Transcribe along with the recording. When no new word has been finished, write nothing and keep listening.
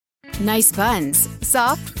Nice buns,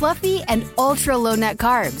 soft, fluffy, and ultra-low net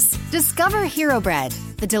carbs. Discover Hero Bread,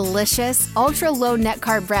 the delicious, ultra-low net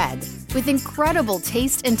carb bread with incredible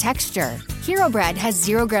taste and texture. Hero Bread has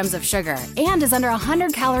 0 grams of sugar and is under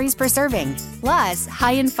 100 calories per serving. Plus,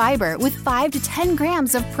 high in fiber with 5 to 10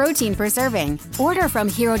 grams of protein per serving. Order from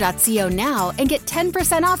hero.co now and get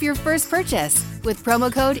 10% off your first purchase with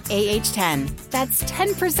promo code AH10. That's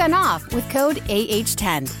 10% off with code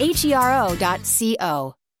AH10.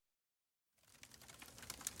 HERO.co.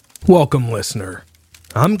 Welcome, listener.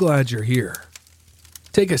 I'm glad you're here.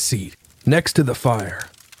 Take a seat next to the fire.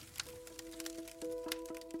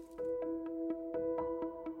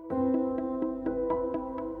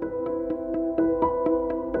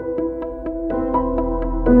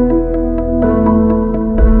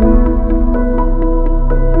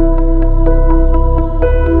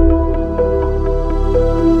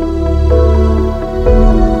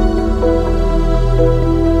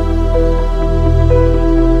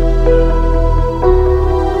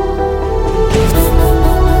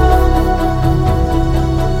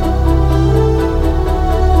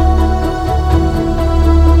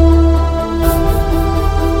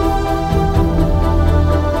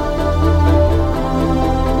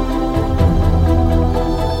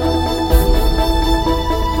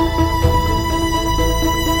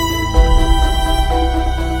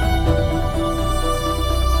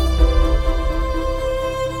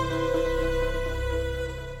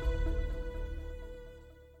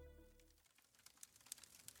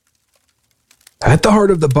 At the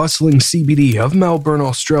heart of the bustling CBD of Melbourne,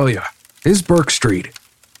 Australia, is Bourke Street.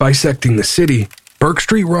 Bisecting the city, Bourke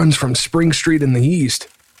Street runs from Spring Street in the east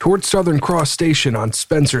towards Southern Cross Station on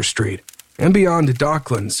Spencer Street and beyond to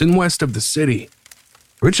Docklands in west of the city.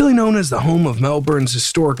 Originally known as the home of Melbourne's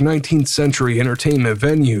historic 19th century entertainment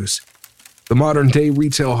venues, the modern-day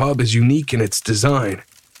retail hub is unique in its design.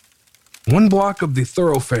 One block of the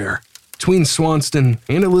thoroughfare between Swanston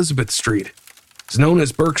and Elizabeth Street is known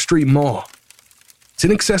as Bourke Street Mall. It's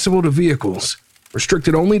inaccessible to vehicles,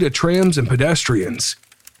 restricted only to trams and pedestrians.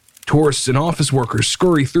 Tourists and office workers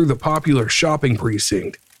scurry through the popular shopping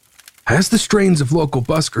precinct, as the strains of local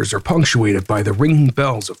buskers are punctuated by the ringing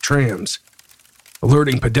bells of trams,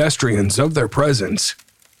 alerting pedestrians of their presence.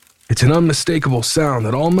 It's an unmistakable sound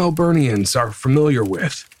that all Melburnians are familiar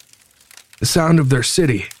with. The sound of their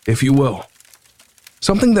city, if you will.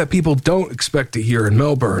 Something that people don't expect to hear in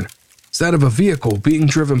Melbourne is that of a vehicle being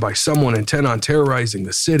driven by someone intent on terrorizing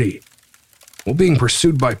the city, while being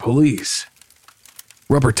pursued by police.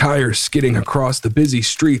 Rubber tires skidding across the busy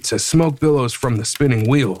streets as smoke billows from the spinning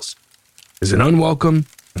wheels is an unwelcome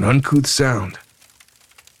and uncouth sound.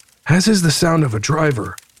 As is the sound of a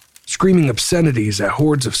driver screaming obscenities at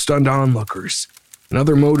hordes of stunned onlookers and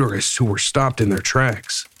other motorists who were stopped in their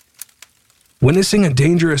tracks. Witnessing a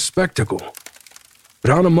dangerous spectacle. But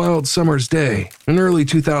on a mild summer's day in early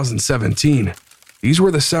 2017, these were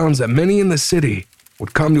the sounds that many in the city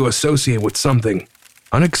would come to associate with something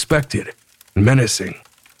unexpected and menacing.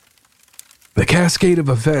 The cascade of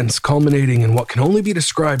events culminating in what can only be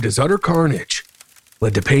described as utter carnage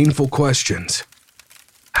led to painful questions.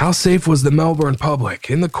 How safe was the Melbourne public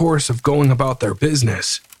in the course of going about their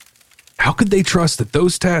business? How could they trust that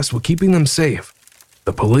those tasked with keeping them safe,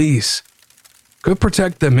 the police, could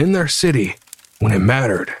protect them in their city when it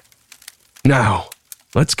mattered? Now,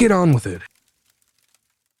 let's get on with it.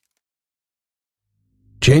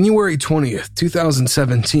 January 20th,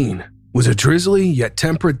 2017 was a drizzly yet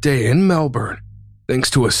temperate day in Melbourne, thanks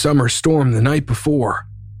to a summer storm the night before.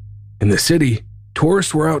 In the city,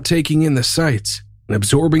 tourists were out taking in the sights and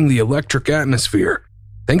absorbing the electric atmosphere,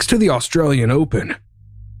 thanks to the Australian Open.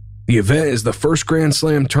 The event is the first Grand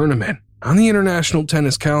Slam tournament on the international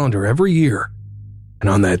tennis calendar every year, and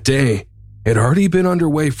on that day, it had already been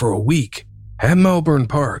underway for a week at Melbourne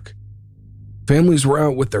Park. Families were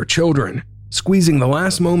out with their children, squeezing the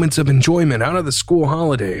last moments of enjoyment out of the school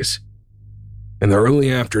holidays. In the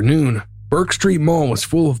early afternoon, Bourke Street Mall was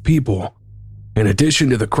full of people. In addition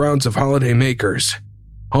to the crowds of holiday makers,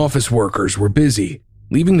 office workers were busy,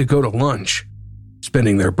 leaving to go to lunch,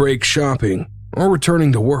 spending their breaks shopping, or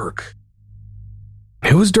returning to work.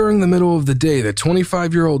 It was during the middle of the day that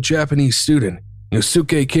 25-year-old Japanese student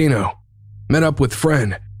Yosuke Kano met up with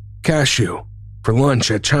friend Cashew for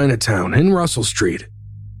lunch at Chinatown in Russell Street.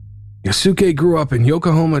 Yosuke grew up in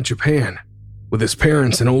Yokohama, Japan, with his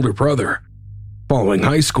parents and older brother. Following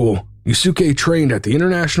high school, Yosuke trained at the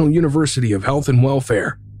International University of Health and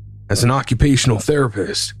Welfare as an occupational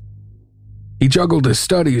therapist. He juggled his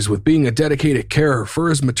studies with being a dedicated carer for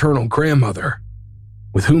his maternal grandmother,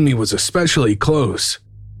 with whom he was especially close,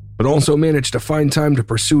 but also managed to find time to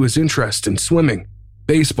pursue his interest in swimming,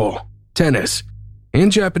 baseball, tennis,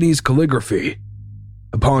 and Japanese calligraphy.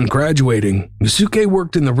 Upon graduating, Yusuke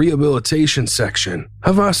worked in the rehabilitation section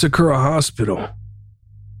of Asakura Hospital.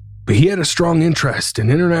 But he had a strong interest in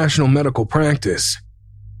international medical practice.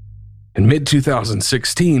 In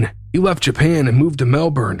mid-2016, he left Japan and moved to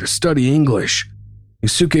Melbourne to study English.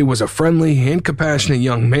 Yusuke was a friendly and compassionate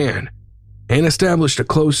young man and established a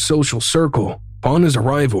close social circle upon his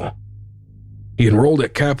arrival. He enrolled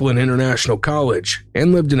at Kaplan International College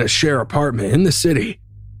and lived in a share apartment in the city.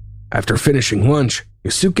 After finishing lunch,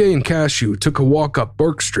 Yusuke and Cashew took a walk up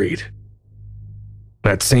Bourke Street.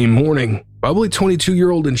 That same morning, bubbly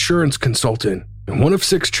 22-year-old insurance consultant and one of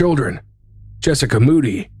 6 children, Jessica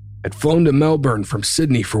Moody, had flown to Melbourne from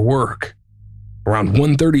Sydney for work. Around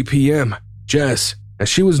 1:30 p.m., Jess, as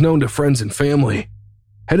she was known to friends and family,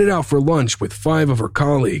 headed out for lunch with 5 of her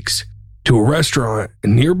colleagues to a restaurant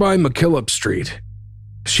in nearby McKillop Street.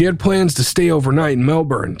 She had plans to stay overnight in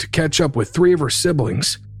Melbourne to catch up with 3 of her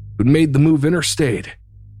siblings who'd made the move interstate.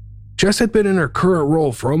 Jess had been in her current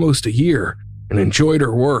role for almost a year and enjoyed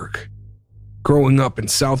her work. Growing up in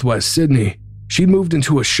southwest Sydney, she'd moved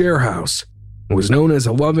into a share house and was known as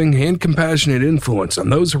a loving and compassionate influence on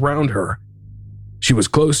those around her. She was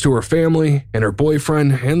close to her family and her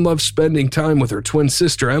boyfriend and loved spending time with her twin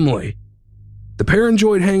sister Emily. The pair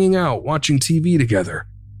enjoyed hanging out, watching TV together,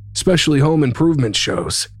 especially home improvement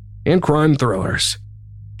shows and crime thrillers.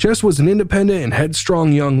 Jess was an independent and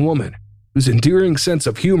headstrong young woman whose endearing sense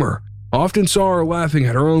of humor often saw her laughing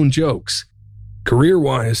at her own jokes.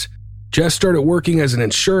 Career-wise, Jess started working as an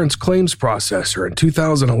insurance claims processor in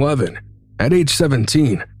 2011 at age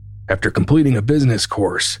 17 after completing a business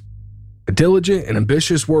course. A diligent and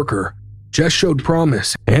ambitious worker, Jess showed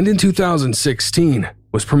promise and in 2016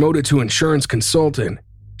 was promoted to insurance consultant.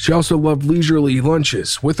 She also loved leisurely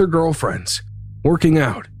lunches with her girlfriends, working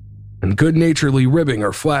out, and good-naturedly ribbing her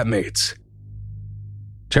flatmates.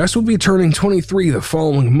 Jess would be turning 23 the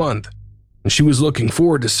following month, and she was looking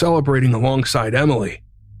forward to celebrating alongside Emily,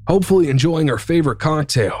 hopefully enjoying her favorite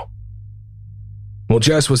cocktail. While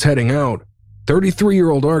Jess was heading out,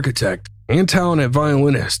 33-year-old architect and talented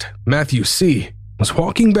violinist Matthew C. was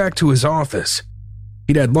walking back to his office.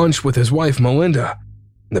 He'd had lunch with his wife Melinda,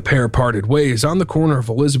 and the pair parted ways on the corner of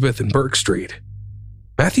Elizabeth and Bourke Street.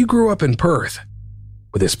 Matthew grew up in Perth,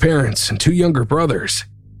 with his parents and 2 younger brothers.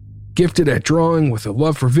 Gifted at drawing with a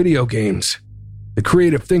love for video games, the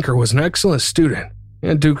creative thinker was an excellent student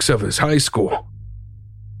and dukes of his high school.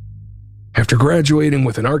 After graduating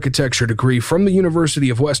with an architecture degree from the University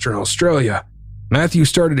of Western Australia, Matthew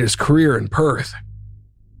started his career in Perth.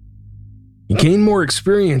 He gained more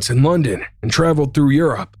experience in London and traveled through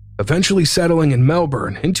Europe, eventually settling in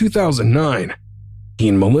Melbourne in 2009. He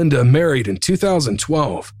and Melinda married in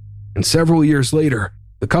 2012, and several years later,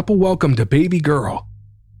 the couple welcomed a baby girl.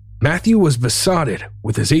 Matthew was besotted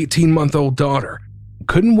with his 18-month-old daughter and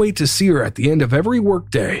couldn't wait to see her at the end of every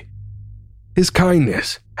workday. His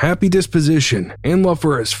kindness, happy disposition, and love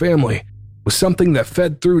for his family was something that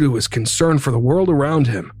fed through to his concern for the world around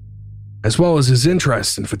him. As well as his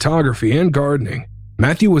interest in photography and gardening,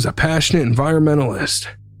 Matthew was a passionate environmentalist.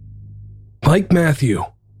 Like Matthew,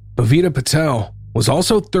 Bhavita Patel was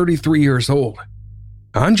also 33 years old.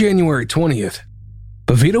 On January 20th,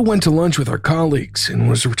 Bhavita went to lunch with her colleagues and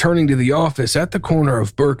was returning to the office at the corner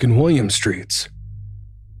of Bourke and William Streets.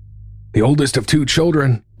 The oldest of 2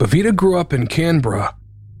 children, Bhavita grew up in Canberra,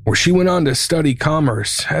 where she went on to study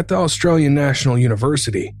commerce at the Australian National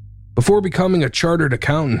University before becoming a chartered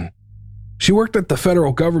accountant. She worked at the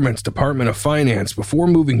federal government's Department of Finance before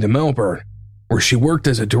moving to Melbourne, where she worked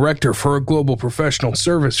as a director for a global professional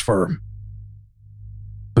service firm.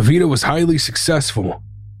 Bhavita was highly successful,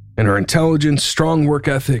 and her intelligence, strong work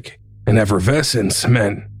ethic, and effervescence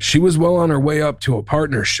meant she was well on her way up to a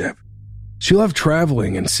partnership. She loved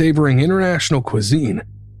traveling and savoring international cuisine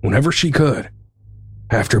whenever she could.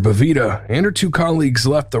 After Bhavita and her 2 colleagues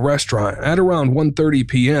left the restaurant at around 1:30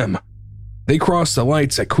 p.m., they crossed the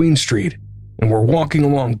lights at Queen Street and were walking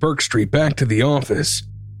along Bourke Street back to the office.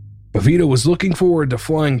 Bhavita was looking forward to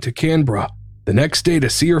flying to Canberra the next day to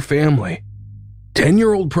see her family.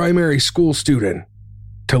 10-year-old primary school student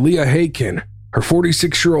Talia Haken, her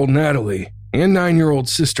 46-year-old Natalie, and 9-year-old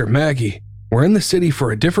sister Maggie were in the city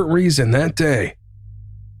for a different reason that day.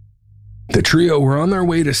 The trio were on their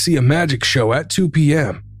way to see a magic show at 2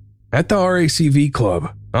 p.m. at the RACV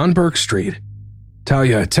Club on Bourke Street.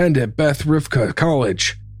 Talia attended Beth Rivka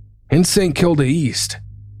College in St. Kilda East,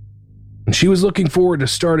 and she was looking forward to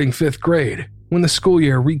starting 5th grade when the school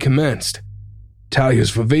year recommenced.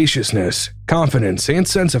 Talia's vivaciousness, confidence, and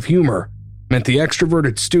sense of humor meant the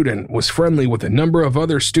extroverted student was friendly with a number of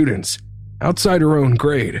other students outside her own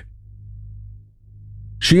grade.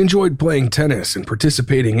 She enjoyed playing tennis and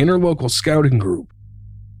participating in her local scouting group,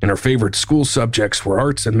 and her favorite school subjects were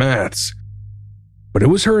arts and maths. But it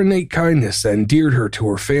was her innate kindness that endeared her to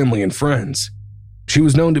her family and friends. She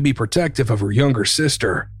was known to be protective of her younger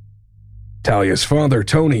sister. Talia's father,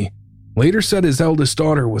 Tony, later said his eldest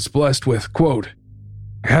daughter was blessed with, quote,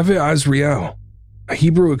 Have Azriel, a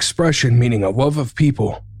Hebrew expression meaning a love of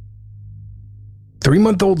people.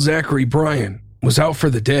 3-month-old Zachary Bryan was out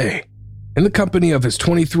for the day in the company of his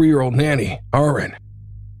 23-year-old nanny, Aaron,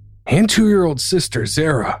 and 2-year-old sister,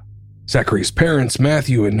 Zara. Zachary's parents,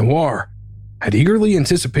 Matthew and Noir, had eagerly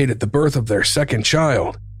anticipated the birth of their second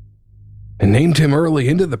child and named him early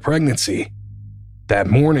into the pregnancy. That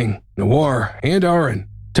morning, Noir and Aaron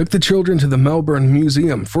took the children to the Melbourne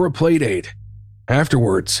Museum for a playdate.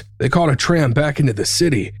 Afterwards, they caught a tram back into the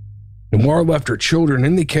city. Noir left her children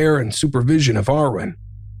in the care and supervision of Aaron,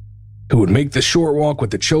 who would make the short walk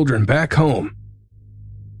with the children back home.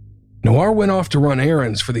 Noir went off to run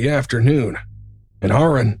errands for the afternoon, and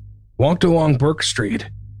Aaron walked along Bourke Street,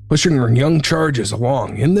 pushing her young charges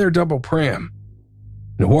along in their double pram.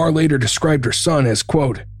 Noir later described her son as,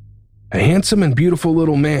 quote, a handsome and beautiful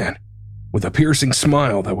little man with a piercing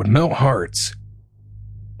smile that would melt hearts.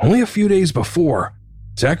 Only a few days before,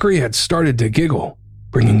 Zachary had started to giggle,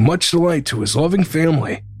 bringing much delight to his loving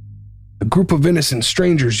family. The group of innocent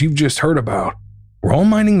strangers you've just heard about were all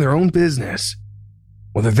minding their own business.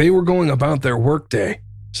 Whether they were going about their workday,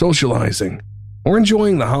 socializing, or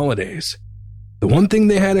enjoying the holidays, the one thing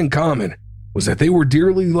they had in common was that they were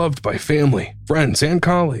dearly loved by family, friends, and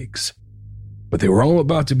colleagues. But they were all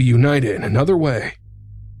about to be united in another way,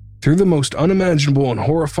 through the most unimaginable and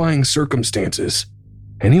horrifying circumstances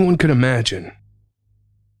anyone could imagine.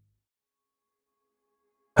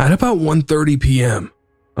 At about 1:30 p.m.,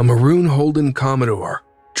 a maroon Holden Commodore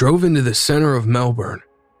drove into the center of Melbourne.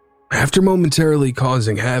 After momentarily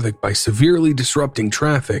causing havoc by severely disrupting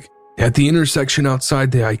traffic at the intersection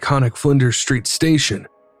outside the iconic Flinders Street station,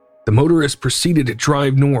 the motorist proceeded to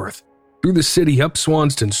drive north through the city up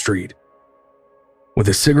Swanston Street. With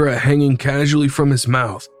a cigarette hanging casually from his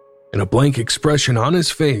mouth and a blank expression on his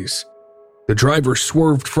face, the driver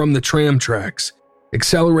swerved from the tram tracks,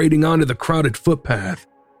 accelerating onto the crowded footpath.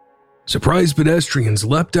 Surprised pedestrians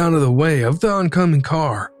leapt out of the way of the oncoming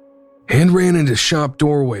car and ran into shop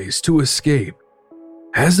doorways to escape.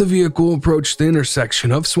 As the vehicle approached the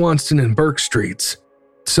intersection of Swanston and Bourke Streets,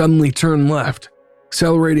 it suddenly turned left,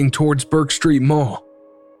 accelerating towards Bourke Street Mall.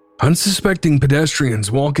 Unsuspecting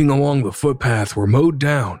pedestrians walking along the footpath were mowed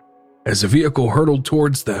down as the vehicle hurtled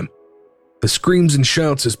towards them. The screams and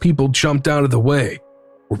shouts as people jumped out of the way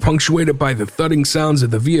were punctuated by the thudding sounds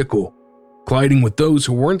of the vehicle colliding with those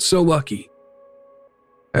who weren't so lucky.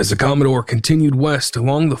 As the Commodore continued west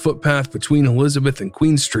along the footpath between Elizabeth and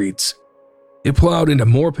Queen Streets, it plowed into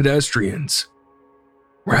more pedestrians.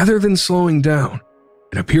 Rather than slowing down,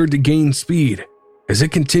 it appeared to gain speed as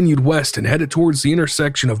it continued west and headed towards the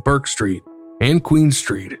intersection of Bourke Street and Queen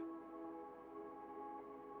Street.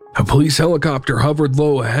 A police helicopter hovered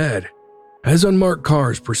low ahead as unmarked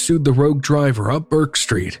cars pursued the rogue driver up Bourke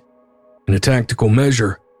Street. In a tactical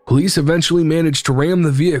measure, police eventually managed to ram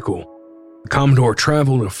the vehicle. The Commodore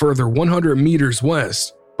traveled a further 100 meters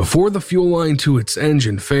west before the fuel line to its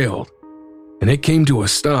engine failed, and it came to a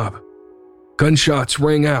stop. Gunshots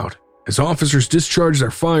rang out as officers discharged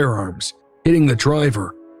their firearms, hitting the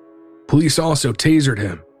driver. Police also tasered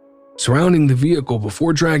him, surrounding the vehicle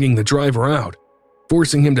before dragging the driver out,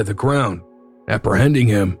 forcing him to the ground, apprehending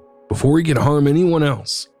him before he could harm anyone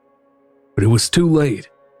else. But it was too late.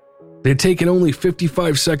 It had taken only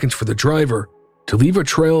 55 seconds for the driver to leave a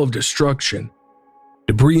trail of destruction.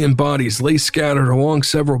 Debris and bodies lay scattered along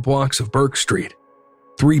several blocks of Bourke Street.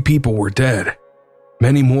 3 people were dead.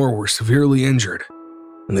 Many more were severely injured,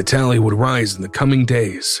 and the tally would rise in the coming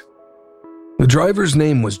days. The driver's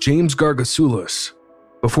name was James Gargasoulas.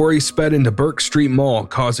 Before he sped into Bourke Street Mall,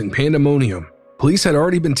 causing pandemonium, police had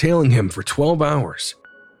already been tailing him for 12 hours.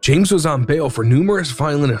 James was on bail for numerous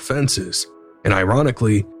violent offenses, and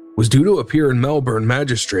ironically, was due to appear in Melbourne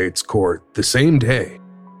Magistrates Court the same day.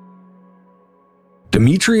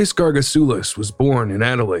 Demetrius Gargasoulas was born in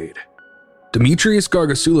Adelaide. Demetrius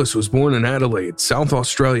Gargasoulas was born in Adelaide, South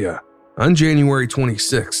Australia, on January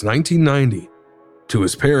 26, 1990, to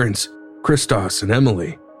his parents, Christos and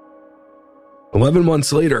Emily. 11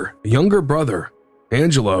 months later, a younger brother,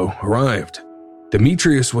 Angelo, arrived.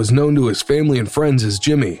 Demetrius was known to his family and friends as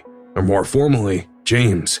Jimmy, or more formally,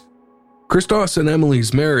 James. Christos and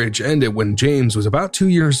Emily's marriage ended when James was about 2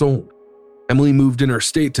 years old. Emily moved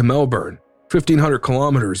interstate to Melbourne, 1,500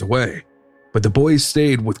 kilometers away, but the boys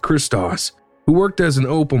stayed with Christos, who worked as an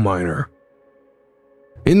opal miner.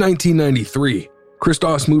 In 1993,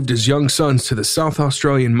 Christos moved his young sons to the South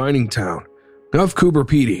Australian mining town of Coober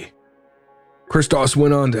Pedy. Christos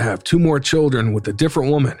went on to have 2 more children with a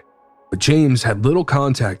different woman, but James had little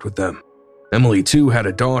contact with them. Emily, too, had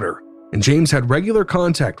a daughter, and James had regular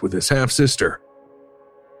contact with his half-sister.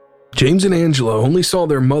 James and Angela only saw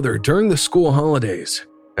their mother during the school holidays.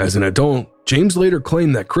 As an adult, James later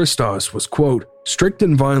claimed that Christos was, quote, strict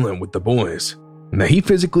and violent with the boys, and that he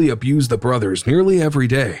physically abused the brothers nearly every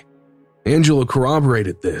day. Angela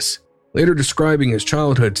corroborated this, later describing his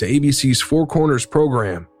childhood to ABC's Four Corners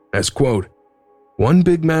program as, quote, one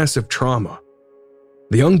big massive trauma.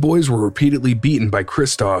 The young boys were repeatedly beaten by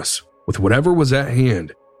Christos with whatever was at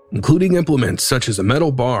hand, including implements such as a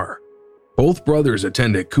metal bar. Both brothers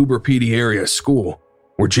attended Coober Pedy area school,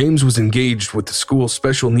 where James was engaged with the school's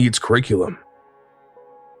special needs curriculum.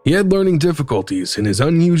 He had learning difficulties, and his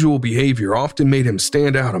unusual behavior often made him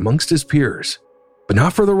stand out amongst his peers, but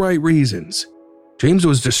not for the right reasons. James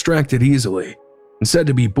was distracted easily and said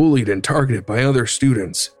to be bullied and targeted by other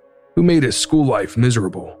students, who made his school life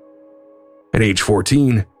miserable. At age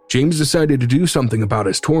 14, James decided to do something about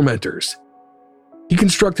his tormentors. He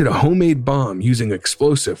constructed a homemade bomb using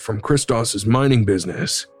explosive from Christos's mining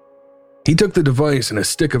business. He took the device and a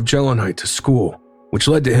stick of gelonite to school, which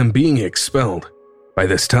led to him being expelled. By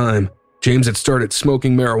this time, James had started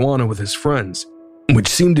smoking marijuana with his friends, which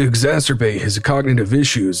seemed to exacerbate his cognitive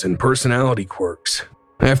issues and personality quirks.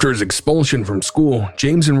 After his expulsion from school,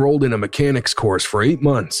 James enrolled in a mechanics course for 8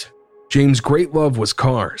 months. James' great love was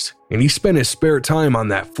cars, and he spent his spare time on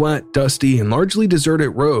that flat, dusty, and largely deserted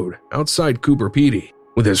road outside Coober Pedy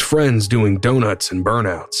with his friends doing donuts and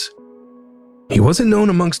burnouts. He wasn't known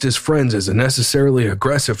amongst his friends as a necessarily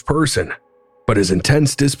aggressive person, but his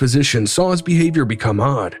intense disposition saw his behavior become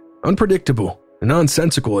odd, unpredictable, and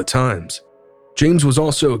nonsensical at times. James was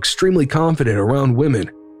also extremely confident around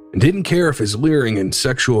women and didn't care if his leering and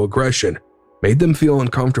sexual aggression made them feel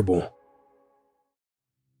uncomfortable.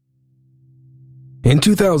 In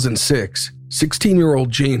 2006,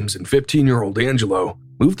 16-year-old James and 15-year-old Angelo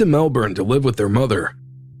moved to Melbourne to live with their mother.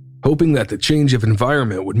 Hoping that the change of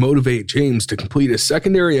environment would motivate James to complete his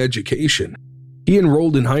secondary education, he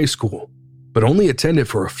enrolled in high school, but only attended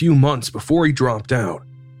for a few months before he dropped out.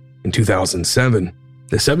 In 2007,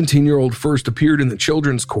 the 17-year-old first appeared in the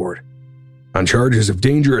children's court on charges of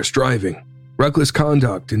dangerous driving, reckless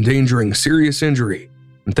conduct endangering serious injury,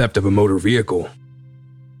 and theft of a motor vehicle.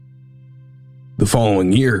 The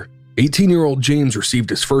following year, 18-year-old James received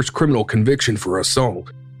his first criminal conviction for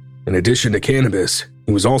assault. In addition to cannabis,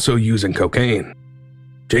 he was also using cocaine.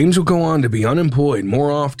 James would go on to be unemployed more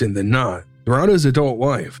often than not throughout his adult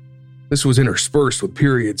life. This was interspersed with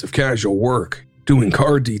periods of casual work, doing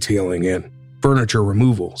car detailing and furniture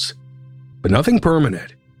removals, but nothing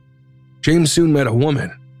permanent. James soon met a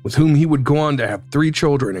woman with whom he would go on to have 3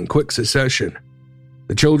 children in quick succession.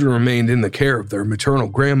 The children remained in the care of their maternal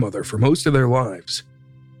grandmother for most of their lives.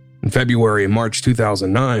 In February and March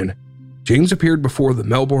 2009, James appeared before the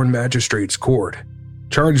Melbourne Magistrates Court,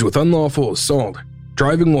 charged with unlawful assault,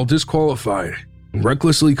 driving while disqualified, and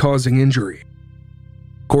recklessly causing injury.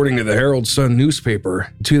 According to the Herald Sun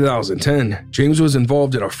newspaper, in 2010, James was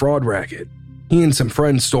involved in a fraud racket. He and some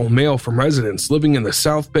friends stole mail from residents living in the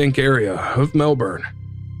South Bank area of Melbourne.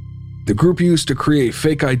 The group used to create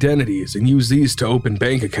fake identities and use these to open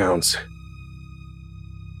bank accounts.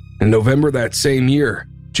 In November that same year,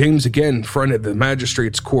 James again fronted the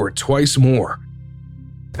magistrate's court twice more.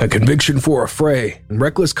 A conviction for affray and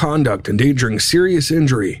reckless conduct endangering serious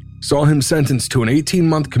injury saw him sentenced to an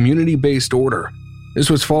 18-month community-based order. This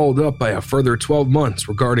was followed up by a further 12 months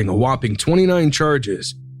regarding a whopping 29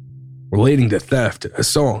 charges relating to theft,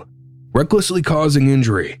 assault, recklessly causing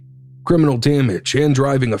injury, criminal damage, and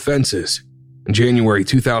driving offenses. In January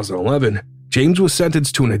 2011, James was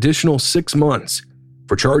sentenced to an additional 6 months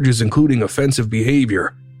for charges including offensive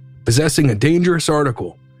behavior, possessing a dangerous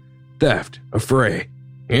article, theft, affray,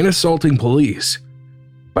 and assaulting police.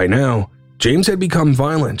 By now, James had become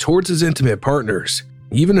violent towards his intimate partners,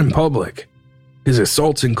 even in public. His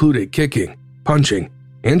assaults included kicking, punching,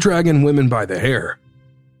 and dragging women by the hair.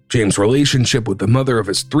 James' relationship with the mother of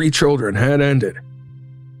his 3 children had ended.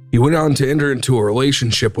 He went on to enter into a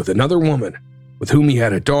relationship with another woman, with whom he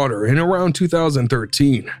had a daughter in around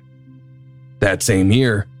 2013. That same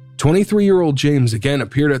year, 23-year-old James again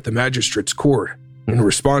appeared at the magistrate's court in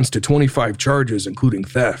response to 25 charges including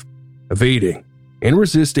theft, evading, and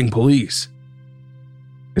resisting police,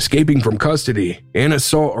 escaping from custody, and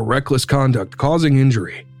assault or reckless conduct causing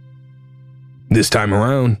injury. This time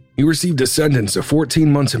around, he received a sentence of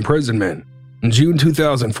 14 months imprisonment. In June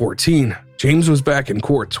 2014, James was back in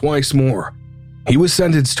court twice more. He was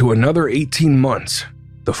sentenced to another 18 months.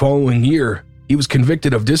 The following year, he was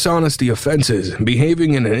convicted of dishonesty offenses and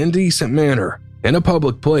behaving in an indecent manner in a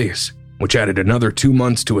public place, which added another 2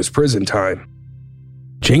 months to his prison time.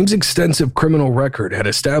 James' extensive criminal record had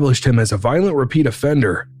established him as a violent repeat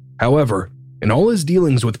offender. However, in all his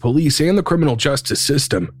dealings with police and the criminal justice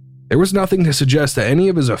system, there was nothing to suggest that any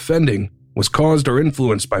of his offending was caused or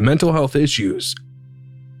influenced by mental health issues.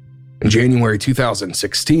 In January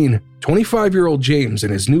 2016, 25-year-old James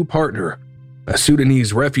and his new partner, a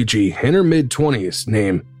Sudanese refugee in her mid-20s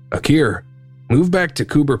named Akir, moved back to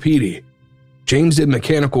Coober Pedy. James did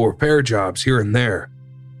mechanical repair jobs here and there,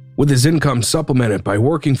 with his income supplemented by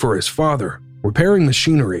working for his father, repairing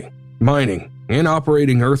machinery, mining, and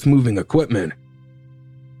operating earth-moving equipment.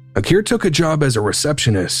 Akir took a job as a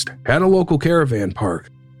receptionist at a local caravan park,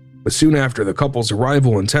 but soon after the couple's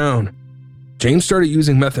arrival in town, James started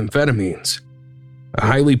using methamphetamines, a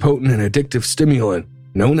highly potent and addictive stimulant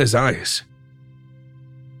known as ice.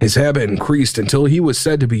 His habit increased until he was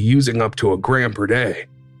said to be using up to a gram per day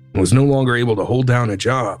and was no longer able to hold down a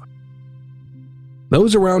job.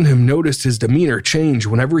 Those around him noticed his demeanor change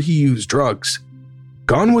whenever he used drugs.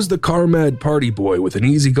 Gone was the car-mad party boy with an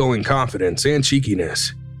easygoing confidence and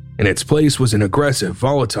cheekiness. In its place was an aggressive,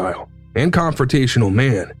 volatile, and confrontational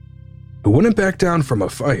man who wouldn't back down from a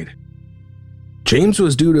fight. James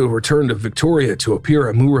was due to return to Victoria to appear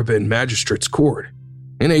at Moorabbin Magistrates Court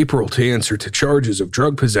in April to answer to charges of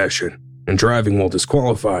drug possession and driving while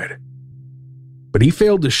disqualified. But he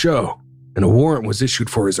failed to show, and a warrant was issued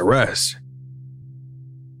for his arrest.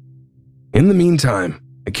 In the meantime,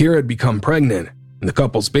 Akira had become pregnant, and the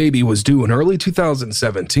couple's baby was due in early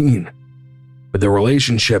 2017. But their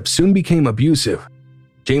relationship soon became abusive.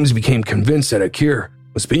 James became convinced that Akira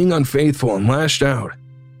was being unfaithful and lashed out.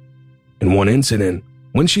 In one incident,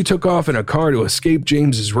 when she took off in a car to escape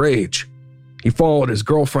James's rage, he followed his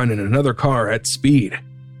girlfriend in another car at speed,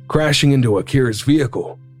 crashing into Akira's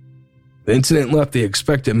vehicle. The incident left the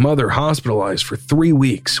expectant mother hospitalized for 3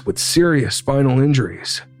 weeks with serious spinal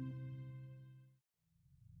injuries.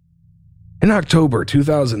 In October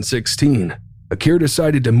 2016, Akira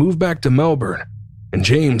decided to move back to Melbourne, and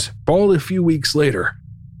James followed a few weeks later.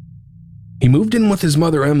 He moved in with his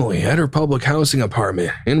mother Emily at her public housing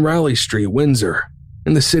apartment in Raleigh Street, Windsor,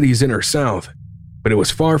 in the city's inner south, but it was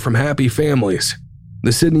far from happy families.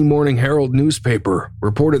 The Sydney Morning Herald newspaper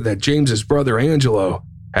reported that James's brother Angelo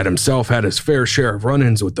had himself had his fair share of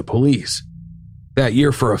run-ins with the police that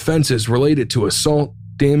year for offenses related to assault,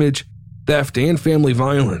 damage, theft, and family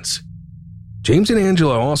violence. James and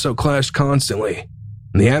Angelo also clashed constantly,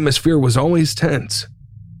 and the atmosphere was always tense.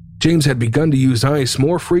 James had begun to use ice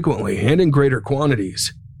more frequently and in greater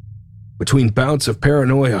quantities. Between bouts of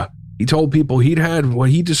paranoia, he told people he'd had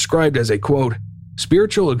what he described as a, quote,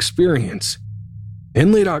 spiritual experience.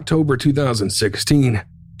 In late October 2016,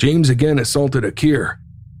 James again assaulted Akir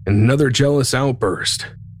in another jealous outburst.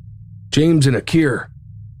 James and Akir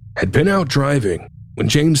had been out driving when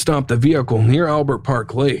James stopped the vehicle near Albert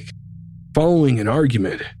Park Lake. Following an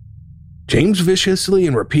argument, James viciously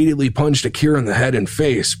and repeatedly punched Akira in the head and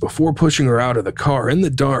face before pushing her out of the car in the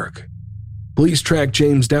dark. Police tracked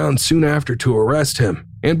James down soon after to arrest him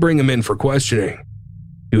and bring him in for questioning.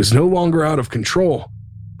 He was no longer out of control,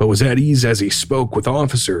 but was at ease as he spoke with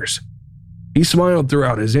officers. He smiled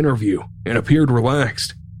throughout his interview and appeared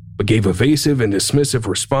relaxed, but gave evasive and dismissive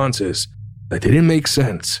responses that didn't make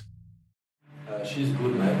sense. She's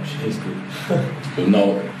good, man. She's good.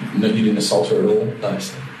 No, you didn't assault her at all? No,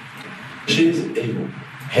 sir. She's evil.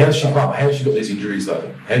 How's she got these injuries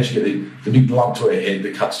though? How did she get the big lump to her head,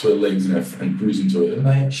 the cuts to her legs and bruising to her?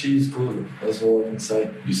 Mate, she's good. That's all I can say.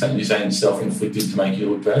 You're saying self-inflicted to make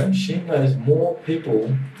you look bad? She knows more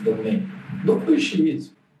people than me. Look who she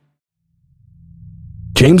is.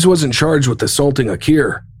 James wasn't charged with assaulting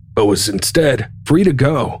Akir, but was instead free to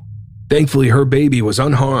go. Thankfully, her baby was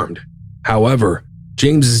unharmed. However,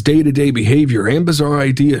 James's day-to-day behavior and bizarre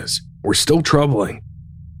ideas were still troubling.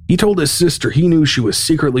 He told his sister he knew she was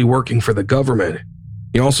secretly working for the government.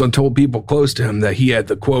 He also told people close to him that he had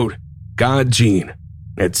the, quote, God gene,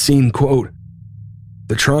 and had seen, quote,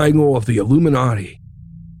 the triangle of the Illuminati.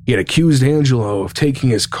 He had accused Angelo of taking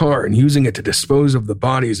his car and using it to dispose of the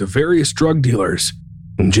bodies of various drug dealers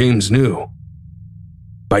whom James knew.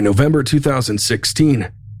 By November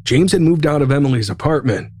 2016, James had moved out of Emily's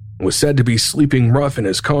apartment and was said to be sleeping rough in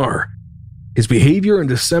his car. His behavior in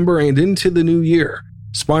December and into the new year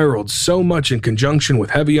spiraled so much in conjunction with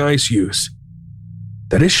heavy ice use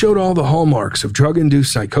that it showed all the hallmarks of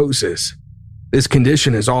drug-induced psychosis. This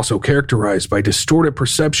condition is also characterized by distorted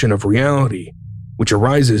perception of reality, which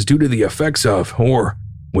arises due to the effects of, or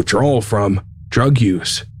withdrawal from, drug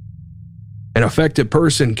use. An affected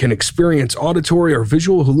person can experience auditory or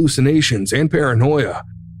visual hallucinations and paranoia,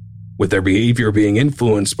 with their behavior being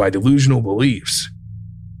influenced by delusional beliefs.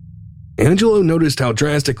 Angelo noticed how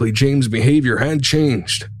drastically James' behavior had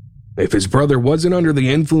changed. If his brother wasn't under the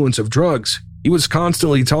influence of drugs, he was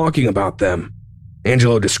constantly talking about them.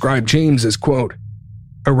 Angelo described James as, quote,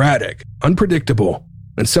 erratic, unpredictable,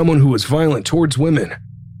 and someone who was violent towards women.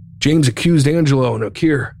 James accused Angelo and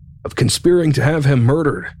Akir of conspiring to have him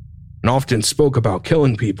murdered, and often spoke about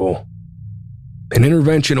killing people. An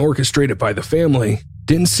intervention orchestrated by the family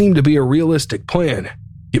didn't seem to be a realistic plan,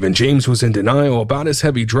 given James was in denial about his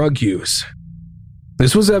heavy drug use.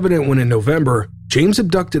 This was evident when in November, James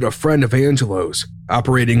abducted a friend of Angelo's,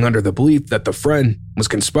 operating under the belief that the friend was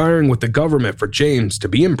conspiring with the government for James to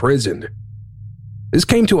be imprisoned. This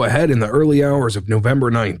came to a head in the early hours of November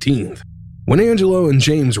 19th, when Angelo and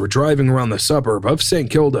James were driving around the suburb of St.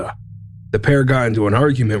 Kilda. The pair got into an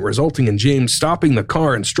argument, resulting in James stopping the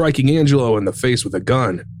car and striking Angelo in the face with a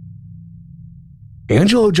gun.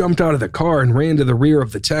 Angelo jumped out of the car and ran to the rear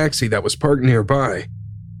of the taxi that was parked nearby.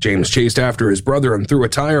 James chased after his brother and threw a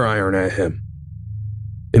tire iron at him.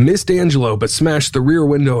 It missed Angelo but smashed the rear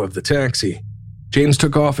window of the taxi. James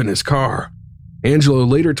took off in his car. Angelo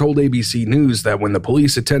later told ABC News that when the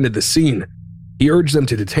police attended the scene, he urged them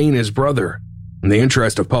to detain his brother in the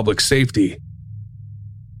interest of public safety.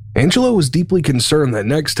 Angelo was deeply concerned that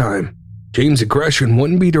next time, James' aggression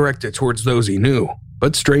wouldn't be directed towards those he knew,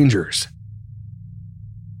 but strangers.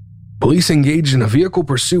 Police engaged in a vehicle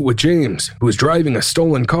pursuit with James, who was driving a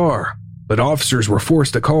stolen car, but officers were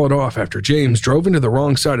forced to call it off after James drove into the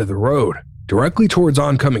wrong side of the road, directly towards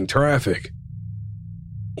oncoming traffic.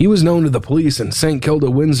 He was known to the police in St. Kilda,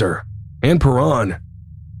 Windsor, and Perron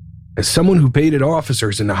as someone who baited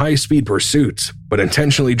officers into high-speed pursuits, but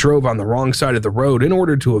intentionally drove on the wrong side of the road in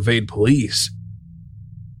order to evade police.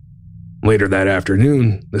 Later that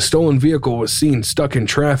afternoon, the stolen vehicle was seen stuck in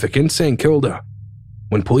traffic in St. Kilda.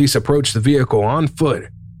 When police approached the vehicle on foot,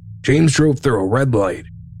 James drove through a red light.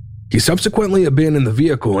 He subsequently abandoned the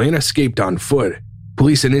vehicle and escaped on foot.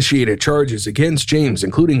 Police initiated charges against James,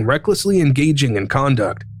 including recklessly engaging in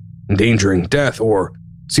conduct, endangering death or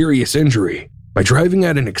serious injury, by driving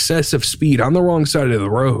at an excessive speed on the wrong side of the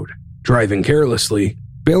road, driving carelessly,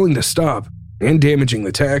 failing to stop, and damaging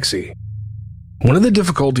the taxi. One of the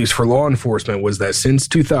difficulties for law enforcement was that since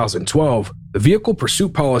 2012, the vehicle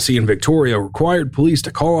pursuit policy in Victoria required police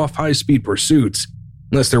to call off high-speed pursuits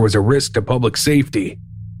unless there was a risk to public safety,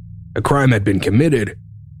 a crime had been committed,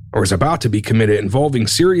 or was about to be committed involving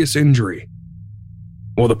serious injury.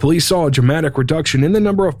 While the police saw a dramatic reduction in the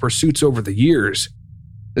number of pursuits over the years,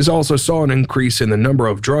 this also saw an increase in the number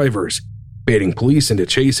of drivers, baiting police into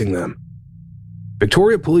chasing them.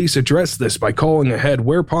 Victoria Police addressed this by calling ahead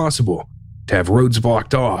where possible to have roads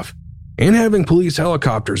blocked off, and having police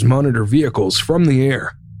helicopters monitor vehicles from the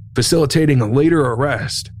air, facilitating a later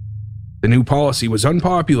arrest. The new policy was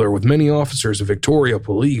unpopular with many officers of Victoria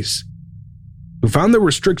Police, who found the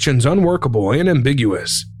restrictions unworkable and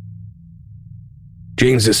ambiguous.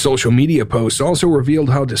 James's social media posts also revealed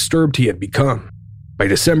how disturbed he had become. By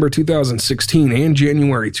December 2016 and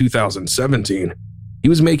January 2017, he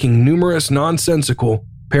was making numerous nonsensical,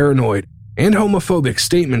 paranoid, and homophobic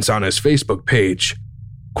statements on his Facebook page.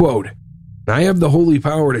 Quote, "I have the holy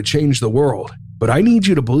power to change the world, but I need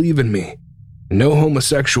you to believe in me. No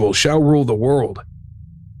homosexual shall rule the world."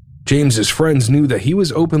 James's friends knew that he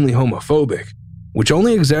was openly homophobic, which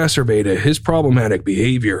only exacerbated his problematic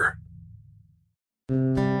behavior.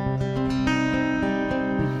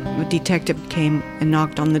 A detective came and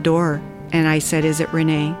knocked on the door, and I said, "Is it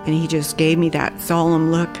Renee?" And he just gave me that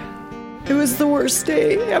solemn look. It was the worst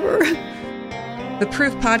day ever. The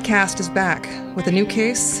Proof podcast is back with a new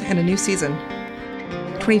case and a new season.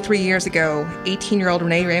 23 years ago, 18-year-old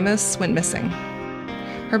Renee Ramos went missing.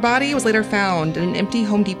 Her body was later found in an empty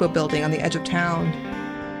Home Depot building on the edge of town.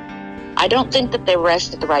 I don't think that they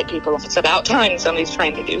arrested the right people. It's about time somebody's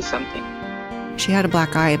trying to do something. She had a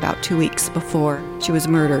black eye about 2 weeks before she was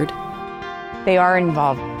murdered. They are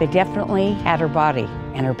involved. They definitely had her body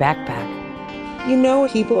and her backpack. You know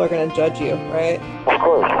people are going to judge you, right? Of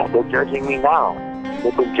course. They're judging me now.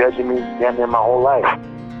 They've been judging me damn near my whole life.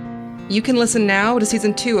 You can listen now to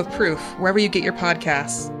Season 2 of Proof wherever you get your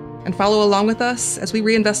podcasts, and follow along with us as we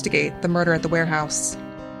reinvestigate the murder at the warehouse.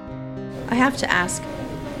 I have to ask,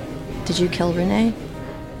 did you kill Renee?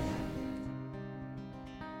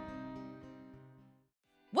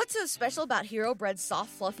 What's so special about Hero Bread's soft,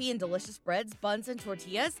 fluffy, and delicious breads, buns, and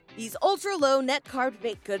tortillas? These ultra-low net-carb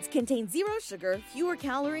baked goods contain zero sugar, fewer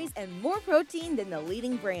calories, and more protein than the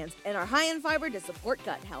leading brands, and are high in fiber to support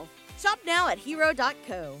gut health. Shop now at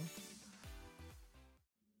hero.co.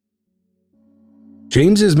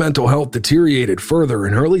 James's mental health deteriorated further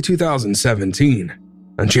in early 2017.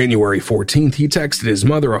 On January 14th, he texted his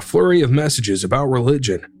mother a flurry of messages about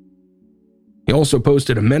religion. He also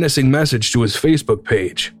posted a menacing message to his Facebook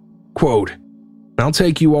page. Quote, "I'll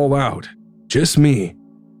take you all out. Just me.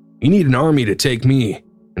 You need an army to take me,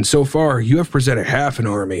 and so far you have presented half an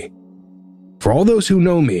army. For all those who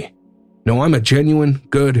know me, know I'm a genuine,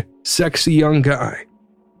 good, sexy young guy,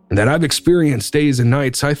 and that I've experienced days and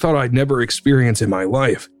nights I thought I'd never experience in my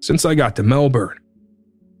life since I got to Melbourne.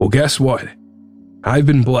 Well, guess what? I've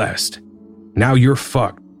been blessed. Now you're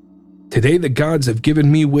fucked. Today the gods have given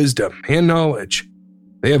me wisdom and knowledge.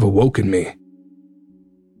 They have awoken me."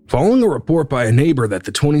 Following a report by a neighbor that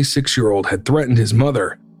the 26-year-old had threatened his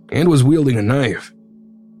mother and was wielding a knife,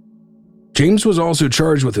 James was also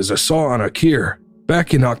charged with his assault on Akir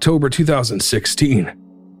back in October 2016,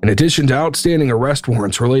 in addition to outstanding arrest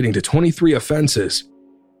warrants relating to 23 offenses.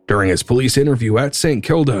 During his police interview at St.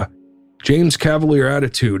 Kilda, James' cavalier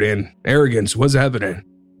attitude and arrogance was evident.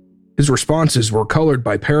 His responses were colored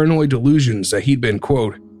by paranoid delusions that he'd been,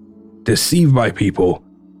 quote, deceived by people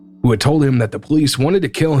who had told him that the police wanted to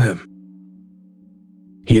kill him.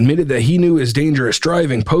 He admitted that he knew his dangerous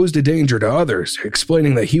driving posed a danger to others,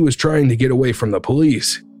 explaining that he was trying to get away from the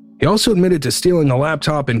police. He also admitted to stealing a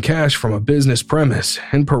laptop and cash from a business premise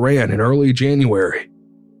in Paran in early January.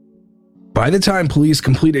 By the time police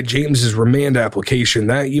completed James's remand application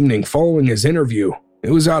that evening following his interview,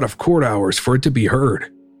 it was out of court hours for it to be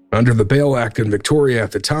heard. Under the Bail Act in Victoria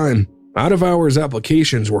at the time, out-of-hours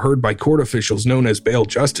applications were heard by court officials known as bail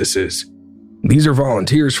justices. These are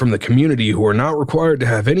volunteers from the community who are not required to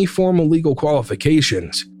have any formal legal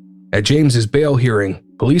qualifications. At James's bail hearing,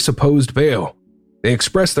 police opposed bail. They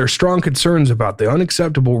expressed their strong concerns about the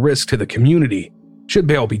unacceptable risk to the community should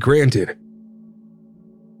bail be granted,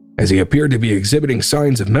 as he appeared to be exhibiting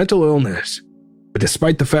signs of mental illness. But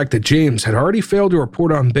despite the fact that James had already failed to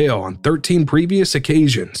report on bail on 13 previous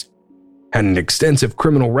occasions, had an extensive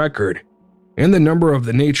criminal record, and the number of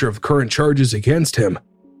the nature of current charges against him,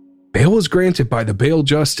 bail was granted by the bail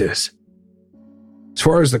justice. As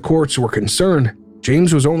far as the courts were concerned,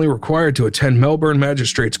 James was only required to attend Melbourne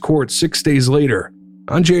Magistrates Court 6 days later,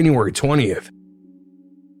 on January 20th.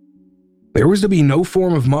 There was to be no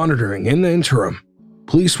form of monitoring in the interim.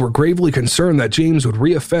 Police were gravely concerned that James would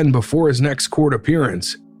reoffend before his next court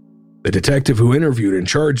appearance. The detective who interviewed and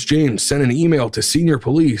charged James sent an email to senior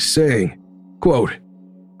police saying, quote,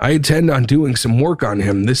 "I intend on doing some work on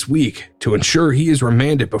him this week to ensure he is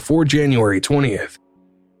remanded before January 20th.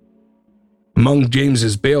 Among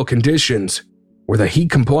James's bail conditions were that he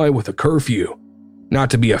comply with a curfew, not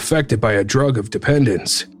to be affected by a drug of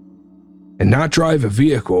dependence, and not drive a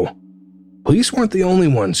vehicle. Police weren't the only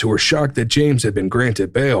ones who were shocked that James had been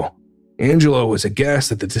granted bail. Angelo was aghast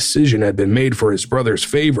that the decision had been made for his brother's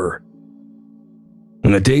favor.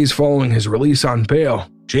 In the days following his release on bail,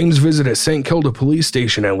 James visited St. Kilda police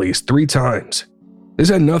station at least 3 times. This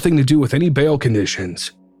had nothing to do with any bail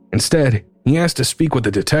conditions. Instead, he asked to speak with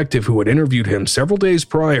the detective who had interviewed him several days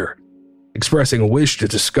prior, expressing a wish to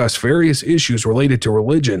discuss various issues related to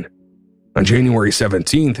religion. On January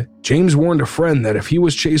 17th, James warned a friend that if he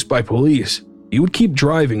was chased by police, he would keep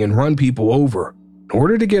driving and run people over in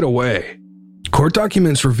order to get away. Court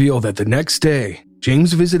documents reveal that the next day,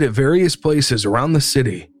 James visited various places around the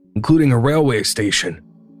city, including a railway station,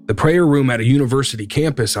 the prayer room at a university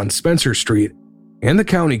campus on Spencer Street, and the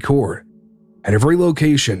county court. At every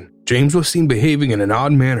location, James was seen behaving in an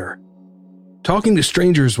odd manner, talking to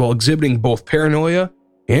strangers while exhibiting both paranoia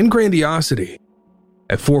and grandiosity.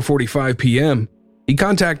 At 4:45 p.m., he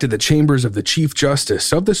contacted the chambers of the Chief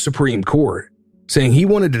Justice of the Supreme Court, saying he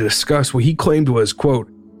wanted to discuss what he claimed was,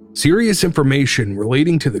 quote, serious information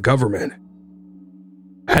relating to the government.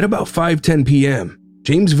 At about 5:10 p.m.,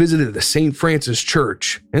 James visited the St. Francis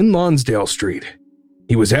Church in Lonsdale Street.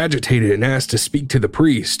 He was agitated and asked to speak to the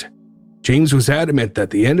priest. James was adamant that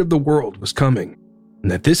the end of the world was coming,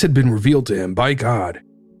 and that this had been revealed to him by God.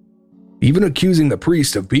 Even accusing the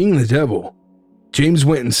priest of being the devil, James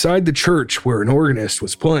went inside the church where an organist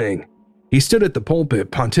was playing. He stood at the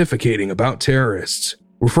pulpit pontificating about terrorists,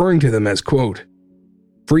 referring to them as, quote,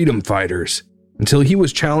 freedom fighters, until he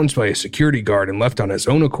was challenged by a security guard and left on his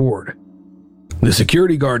own accord. The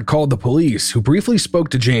security guard called the police, who briefly spoke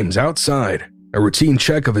to James outside. A routine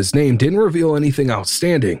check of his name didn't reveal anything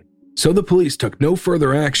outstanding, so the police took no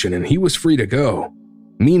further action and he was free to go.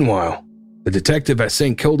 Meanwhile, the detective at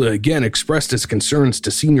St. Kilda again expressed his concerns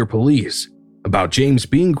to senior police about James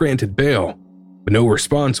being granted bail, but no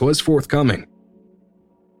response was forthcoming.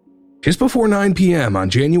 Just before 9 p.m.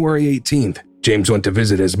 on January 18th, James went to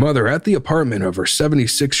visit his mother at the apartment of her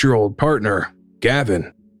 76-year-old partner,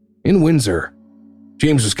 Gavin, in Windsor.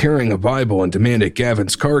 James was carrying a Bible and demanded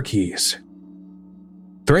Gavin's car keys,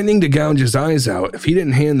 threatening to gouge his eyes out if he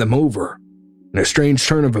didn't hand them over. In a strange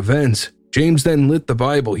turn of events, James then lit the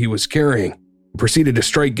Bible he was carrying and proceeded to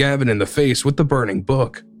strike Gavin in the face with the burning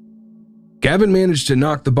book. Gavin managed to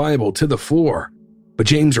knock the Bible to the floor, but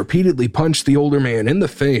James repeatedly punched the older man in the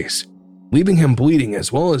face, leaving him bleeding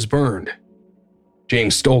as well as burned.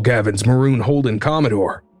 James stole Gavin's maroon Holden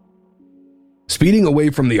Commodore, speeding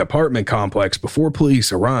away from the apartment complex before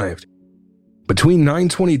police arrived. Between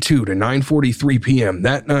 9:22 to 9:43 p.m.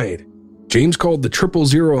 that night, James called the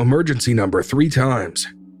 000 emergency number 3 times.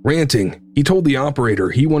 Ranting, he told the operator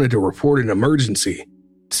he wanted to report an emergency,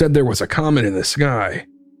 said there was a comet in the sky.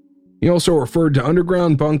 He also referred to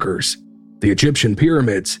underground bunkers, the Egyptian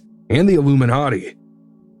pyramids, and the Illuminati.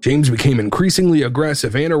 James became increasingly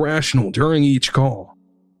aggressive and irrational during each call.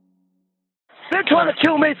 They're trying to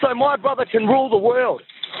kill me so my brother can rule the world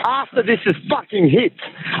after this is fucking hit.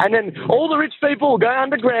 And then all the rich people will go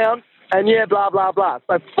underground and blah, blah, blah.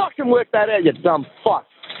 So fucking work that out, you dumb fuck.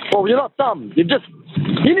 Well, you're not dumb. You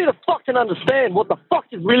need to fucking understand what the fuck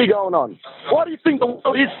is really going on. Why do you think the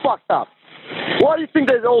world is fucked up? Why do you think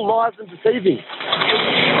there's all lies and deceiving?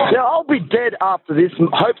 Now, I'll be dead after this,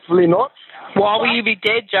 hopefully not. Why will you be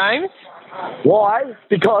dead, James? Why?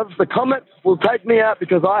 Because the comet will take me out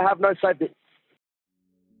because I have no safety.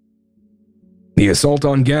 The assault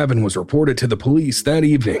on Gavin was reported to the police that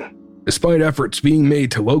evening. Despite efforts being made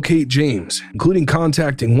to locate James, including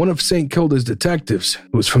contacting one of St. Kilda's detectives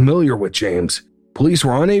who was familiar with James, police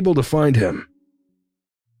were unable to find him.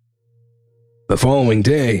 The following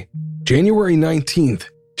day, January 19th,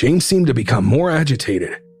 James seemed to become more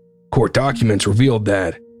agitated. Court documents revealed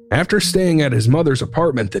that, after staying at his mother's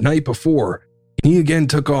apartment the night before, he again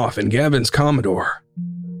took off in Gavin's Commodore.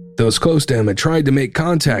 Those close to him had tried to make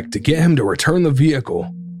contact to get him to return the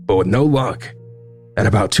vehicle, but with no luck. At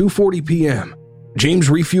about 2:40 p.m., James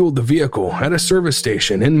refueled the vehicle at a service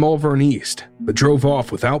station in Malvern East, but drove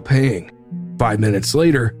off without paying. 5 minutes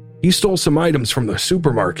later, he stole some items from the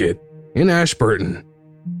supermarket in Ashburton,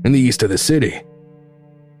 in the east of the city.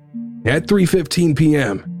 At 3:15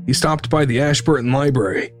 p.m., he stopped by the Ashburton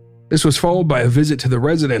Library. This was followed by a visit to the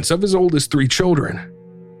residence of his oldest 3 children,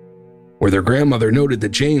 where their grandmother noted that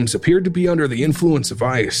James appeared to be under the influence of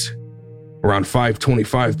ice. Around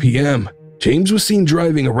 5:25 p.m., James was seen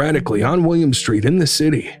driving erratically on William Street in the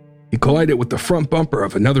city. He collided with the front bumper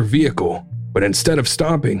of another vehicle, but instead of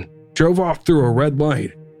stopping, drove off through a red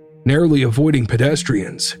light, narrowly avoiding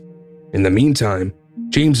pedestrians. In the meantime,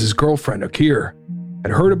 James's girlfriend, Akir,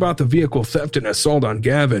 had heard about the vehicle theft and assault on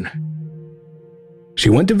Gavin. She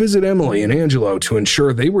went to visit Emily and Angelo to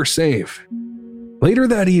ensure they were safe. Later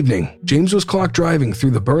that evening, James was clocked driving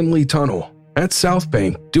through the Burnley Tunnel at South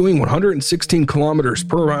Bank, doing 116 kilometers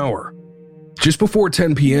per hour. Just before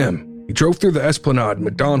 10 p.m., he drove through the Esplanade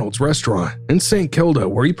McDonald's restaurant in St. Kilda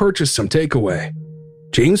where he purchased some takeaway.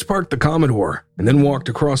 James parked the Commodore and then walked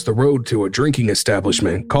across the road to a drinking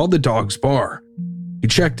establishment called the Dog's Bar. He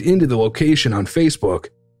checked into the location on Facebook,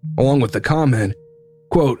 along with the comment,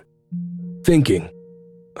 quote, "Thinking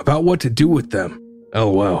about what to do with them,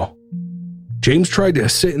 LOL." James tried to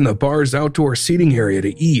sit in the bar's outdoor seating area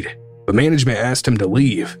to eat, but management asked him to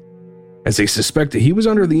leave, as they suspected he was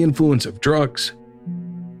under the influence of drugs.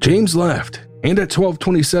 James left, and at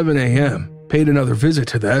 12:27 a.m., paid another visit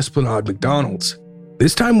to the Esplanade McDonald's,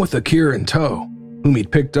 this time with Akir in tow, whom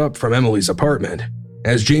he'd picked up from Emily's apartment.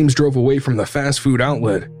 As James drove away from the fast food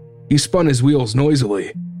outlet, he spun his wheels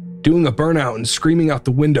noisily, doing a burnout and screaming out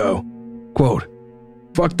the window, quote,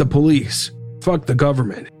 "Fuck the police, fuck the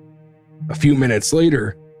government." A few minutes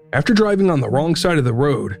later, after driving on the wrong side of the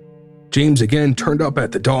road, James again turned up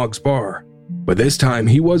at the Dog's Bar, but this time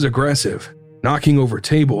he was aggressive, knocking over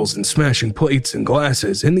tables and smashing plates and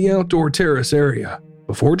glasses in the outdoor terrace area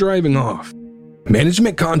before driving off.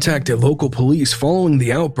 Management contacted local police following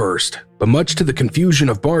the outburst, but much to the confusion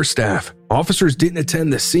of bar staff, officers didn't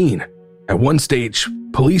attend the scene. At one stage,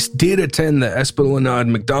 police did attend the Esplanade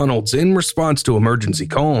McDonald's in response to emergency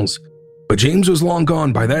calls, but James was long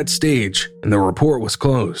gone by that stage and the report was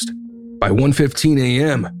closed. By 1:15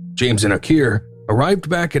 a.m., James and Akir arrived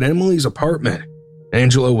back at Emily's apartment.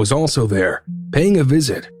 Angelo was also there, paying a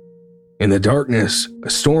visit. In the darkness, a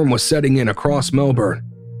storm was setting in across Melbourne,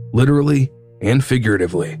 literally and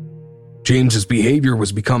figuratively. James's behavior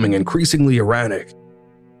was becoming increasingly erratic.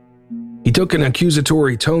 He took an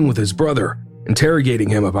accusatory tone with his brother, interrogating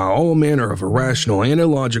him about all manner of irrational and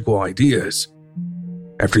illogical ideas.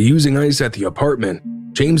 After using ice at the apartment,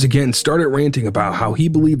 James again started ranting about how he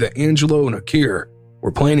believed that Angelo and Akir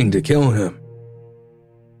were planning to kill him.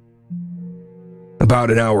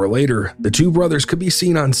 About an hour later, the two brothers could be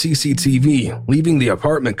seen on CCTV leaving the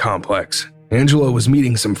apartment complex. Angelo was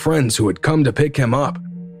meeting some friends who had come to pick him up,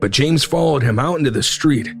 but James followed him out into the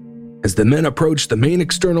street. As the men approached the main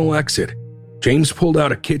external exit, James pulled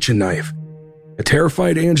out a kitchen knife. A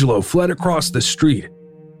terrified Angelo fled across the street,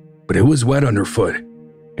 but it was wet underfoot,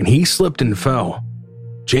 and he slipped and fell.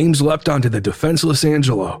 James leapt onto the defenseless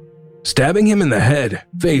Angelo, stabbing him in the head,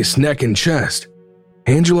 face, neck, and chest.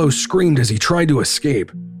 Angelo screamed as he tried to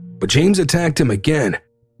escape, but James attacked him again,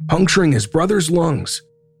 puncturing his brother's lungs.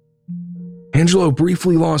 Angelo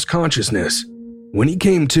briefly lost consciousness. When he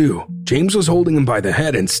came to, James was holding him by the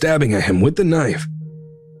head and stabbing at him with the knife.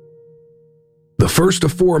 The first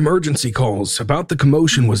of 4 emergency calls about the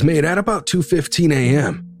commotion was made at about 2:15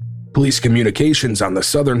 a.m. Police communications on the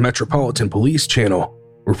Southern Metropolitan Police Channel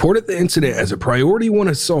reported the incident as a Priority 1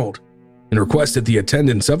 assault and requested the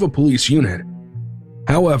attendance of a police unit.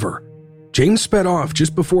 However, James sped off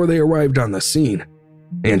just before they arrived on the scene.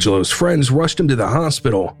 Angelo's friends rushed him to the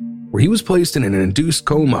hospital, where he was placed in an induced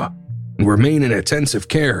coma and remained in intensive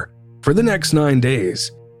care for the next 9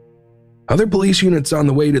 days. Other police units on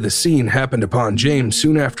the way to the scene happened upon James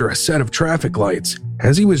soon after a set of traffic lights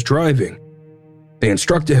as he was driving. They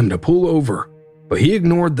instructed him to pull over, but he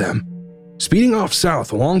ignored them, speeding off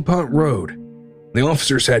south along Punt Road. The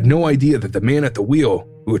officers had no idea that the man at the wheel,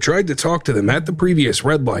 who had tried to talk to them at the previous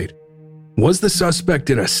red light, was the suspect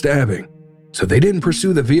in a stabbing, so they didn't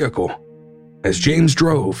pursue the vehicle. As James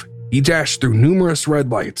drove, he dashed through numerous red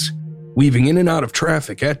lights, weaving in and out of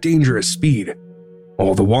traffic at dangerous speed,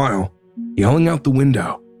 all the while yelling out the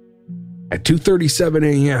window. At 2:37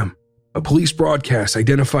 a.m., a police broadcast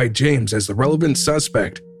identified James as the relevant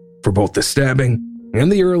suspect for both the stabbing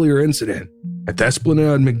and the earlier incident at the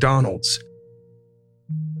Esplanade McDonald's.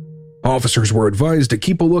 Officers were advised to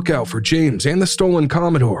keep a lookout for James and the stolen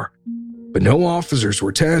Commodore, but no officers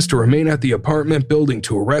were tasked to remain at the apartment building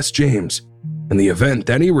to arrest James in the event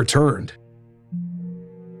that he returned.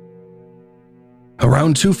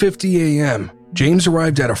 Around 2:50 a.m., James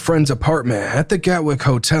arrived at a friend's apartment at the Gatwick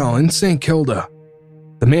Hotel in St. Kilda.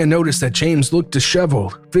 The man noticed that James looked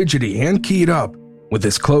disheveled, fidgety, and keyed up, with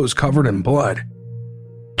his clothes covered in blood.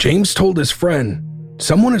 James told his friend,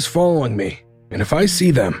 "Someone is following me, and if I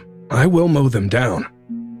see them, I will mow them down.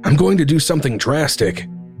 I'm going to do something drastic.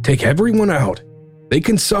 Take everyone out. They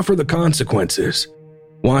can suffer the consequences.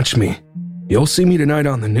 Watch me. You'll see me tonight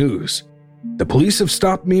on the news. The police have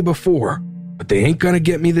stopped me before, but they ain't gonna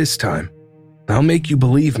get me this time. I'll make you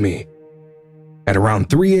believe me." At around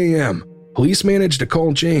 3 a.m., police managed to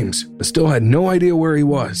call James, but still had no idea where he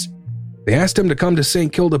was. They asked him to come to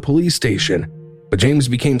St. Kilda Police Station, but James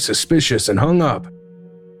became suspicious and hung up.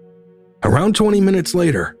 Around 20 minutes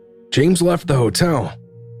later, James left the hotel.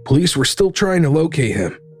 Police were still trying to locate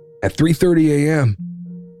him. At 3:30 a.m.,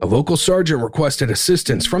 a local sergeant requested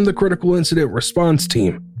assistance from the Critical Incident Response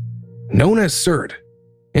Team, known as CIRT.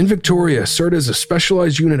 In Victoria, CIRT is a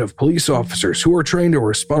specialized unit of police officers who are trained to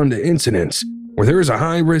respond to incidents where there is a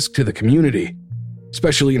high risk to the community,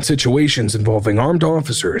 especially in situations involving armed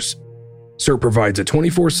officers. CIRT provides a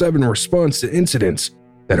 24/7 response to incidents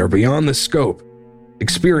that are beyond the scope,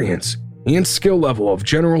 experience, and skill level of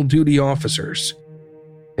general duty officers,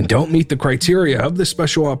 and don't meet the criteria of the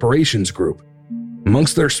Special Operations Group.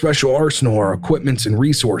 Amongst their special arsenal are equipments and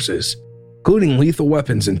resources, including lethal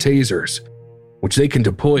weapons and tasers, which they can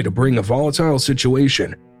deploy to bring a volatile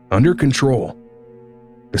situation under control.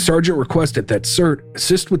 The sergeant requested that CIRT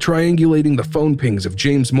assist with triangulating the phone pings of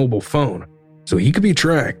James' mobile phone so he could be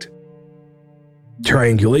tracked.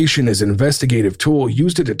 Triangulation is an investigative tool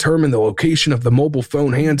used to determine the location of the mobile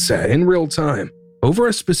phone handset in real time over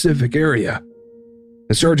a specific area.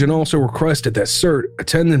 The sergeant also requested that CIRT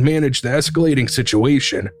attend and manage the escalating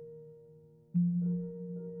situation.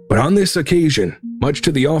 But on this occasion, much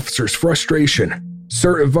to the officers' frustration,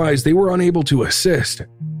 CIRT advised they were unable to assist.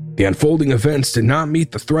 The unfolding events did not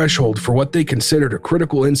meet the threshold for what they considered a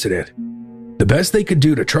critical incident. The best they could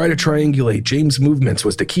do to try to triangulate James' movements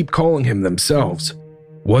was to keep calling him themselves. It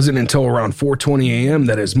wasn't until around 4:20 a.m.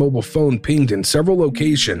 that his mobile phone pinged in several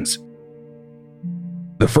locations.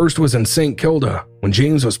 The first was in St. Kilda, when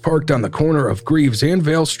James was parked on the corner of Greaves and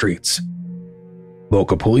Vale Streets.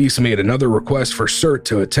 Local police made another request for CIRT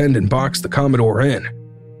to attend and box the Commodore in,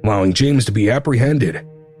 allowing James to be apprehended,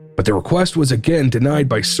 but the request was again denied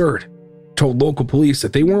by CIRT, told local police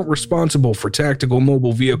that they weren't responsible for tactical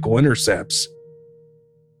mobile vehicle intercepts.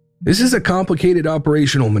 This is a complicated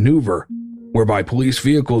operational maneuver whereby police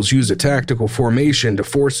vehicles use a tactical formation to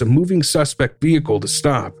force a moving suspect vehicle to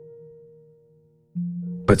stop.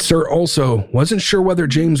 But CERT also wasn't sure whether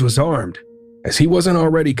James was armed, as he wasn't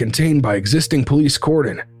already contained by existing police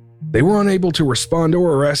cordon. They were unable to respond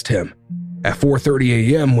or arrest him at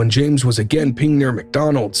 4:30 a.m. when James was again pinged near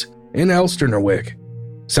McDonald's in Elsternwick,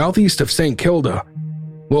 southeast of St. Kilda.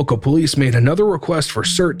 Local police made another request for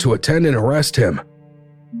CERT to attend and arrest him.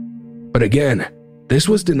 But again, this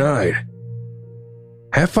was denied.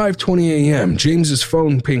 At 5:20 a.m., James's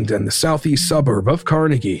phone pinged in the southeast suburb of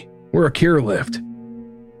Carnegie, where Akira lived.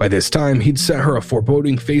 By this time, he'd sent her a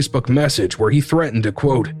foreboding Facebook message where he threatened to,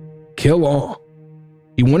 quote, kill all.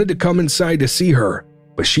 He wanted to come inside to see her,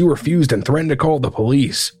 but she refused and threatened to call the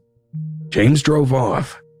police. James drove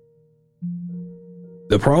off.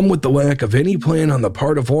 The problem with the lack of any plan on the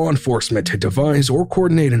part of law enforcement to devise or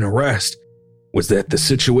coordinate an arrest was that the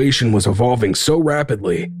situation was evolving so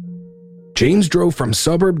rapidly. James drove from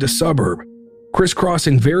suburb to suburb,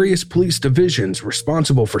 crisscrossing various police divisions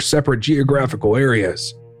responsible for separate geographical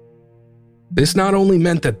areas. This not only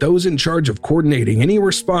meant that those in charge of coordinating any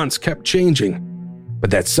response kept changing,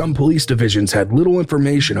 but that some police divisions had little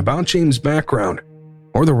information about James' background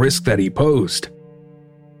or the risk that he posed.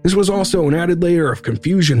 This was also an added layer of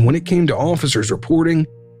confusion when it came to officers reporting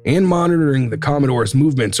and monitoring the Commodore's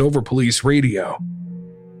movements over police radio.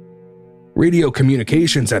 Radio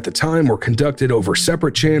communications at the time were conducted over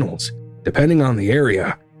separate channels, depending on the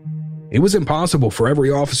area. It was impossible for every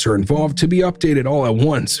officer involved to be updated all at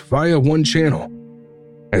once via one channel.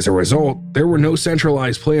 As a result, there were no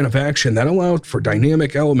centralized plan of action that allowed for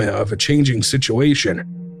dynamic element of a changing situation.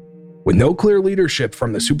 With no clear leadership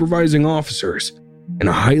from the supervising officers, and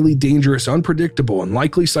a highly dangerous, unpredictable, and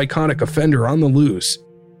likely psychotic offender on the loose,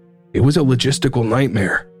 it was a logistical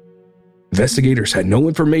nightmare. Investigators had no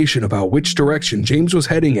information about which direction James was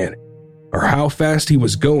heading in, or how fast he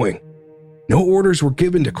was going. No orders were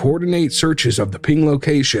given to coordinate searches of the ping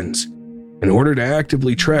locations in order to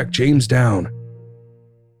actively track James down.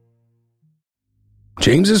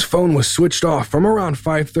 James's phone was switched off from around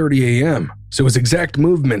 5:30 a.m., so his exact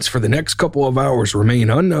movements for the next couple of hours remain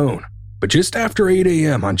unknown. But just after 8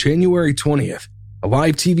 a.m. on January 20th, a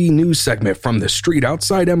live TV news segment from the street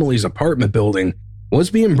outside Emily's apartment building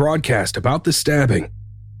was being broadcast about the stabbing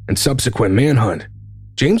and subsequent manhunt.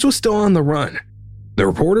 James was still on the run. The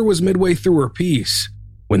reporter was midway through her piece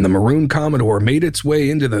when the maroon Commodore made its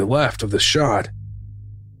way into the left of the shot.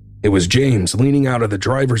 It was James leaning out of the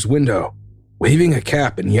driver's window, waving a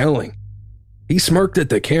cap and yelling. He smirked at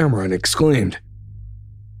the camera and exclaimed,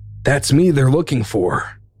 "That's me they're looking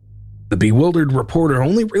for." The bewildered reporter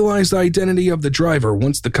only realized the identity of the driver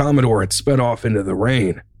once the Commodore had sped off into the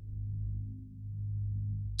rain.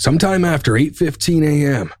 Sometime after 8:15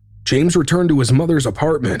 a.m., James returned to his mother's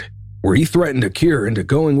apartment, where he threatened Akira into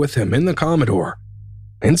going with him in the Commodore.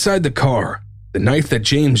 Inside the car, the knife that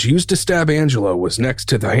James used to stab Angela was next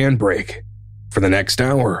to the handbrake. For the next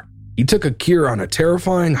hour, he took Akira on a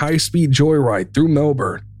terrifying high-speed joyride through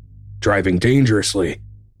Melbourne, driving dangerously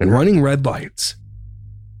and running red lights.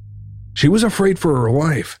 She was afraid for her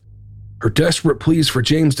life. Her desperate pleas for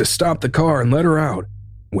James to stop the car and let her out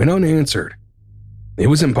went unanswered. It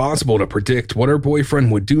was impossible to predict what her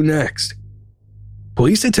boyfriend would do next.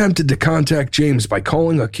 Police attempted to contact James by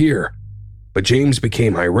calling Akira, but James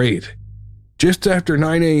became irate. Just after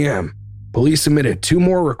 9 a.m., police submitted 2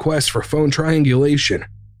 more requests for phone triangulation,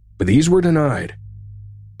 but these were denied.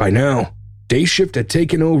 By now, day shift had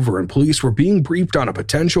taken over and police were being briefed on a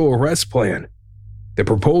potential arrest plan. The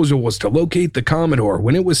proposal was to locate the Commodore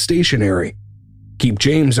when it was stationary, keep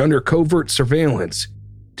James under covert surveillance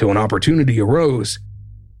till an opportunity arose,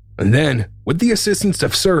 and then, with the assistance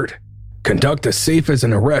of CERT, conduct as safe as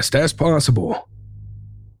an arrest as possible.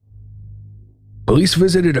 Police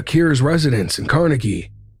visited Akira's residence in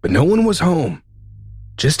Carnegie, but no one was home.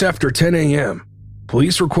 Just after 10 a.m.,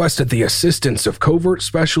 police requested the assistance of Covert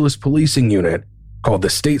Specialist Policing Unit, called the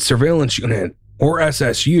State Surveillance Unit, or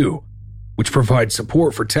SSU, which provides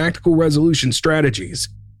support for tactical resolution strategies,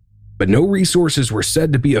 but no resources were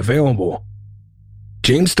said to be available.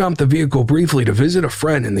 James stopped the vehicle briefly to visit a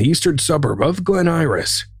friend in the eastern suburb of Glen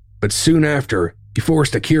Iris, but soon after, he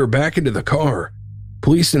forced Akira back into the car.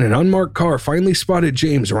 Police in an unmarked car finally spotted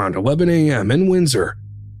James around 11 a.m. in Windsor.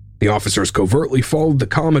 The officers covertly followed the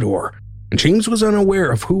Commodore, and James was unaware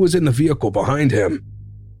of who was in the vehicle behind him.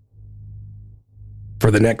 For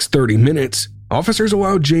the next 30 minutes, officers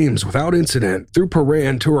allowed James without incident through Paray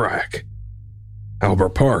and Toorak,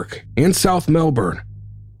 Albert Park, and South Melbourne.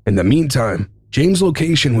 In the meantime, James'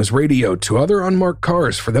 location was radioed to other unmarked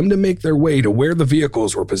cars for them to make their way to where the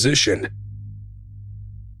vehicles were positioned.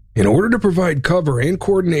 In order to provide cover and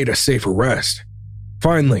coordinate a safe arrest,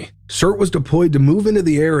 finally, CERT was deployed to move into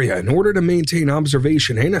the area in order to maintain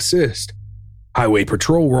observation and assist. Highway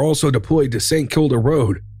Patrol were also deployed to St. Kilda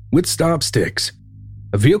Road with stop sticks,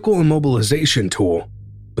 a vehicle immobilization tool,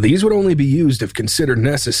 but these would only be used if considered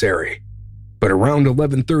necessary. But around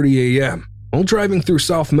 11:30 a.m., while driving through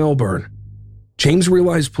South Melbourne, James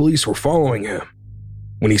realized police were following him.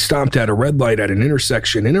 When he stopped at a red light at an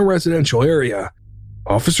intersection in a residential area,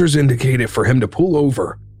 officers indicated for him to pull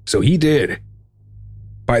over, so he did.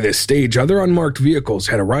 By this stage, other unmarked vehicles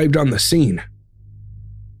had arrived on the scene.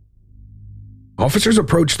 Officers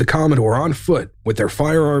approached the Commodore on foot with their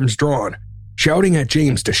firearms drawn, shouting at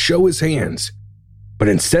James to show his hands. But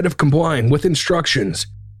instead of complying with instructions,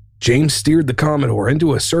 James steered the Commodore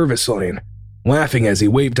into a service lane, laughing as he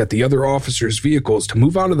waved at the other officers' vehicles to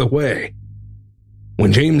move out of the way.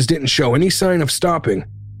 When James didn't show any sign of stopping,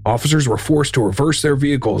 officers were forced to reverse their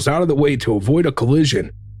vehicles out of the way to avoid a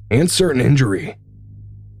collision and certain injury.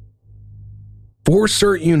 4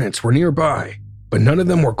 CERT units were nearby, but none of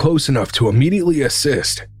them were close enough to immediately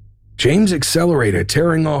assist. James accelerated,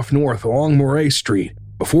 tearing off north along Moray Street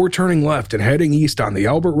before turning left and heading east on the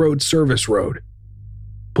Albert Road service road.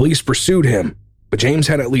 Police pursued him, but James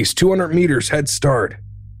had at least 200 meters head start.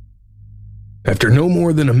 After no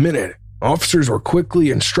more than a minute, officers were quickly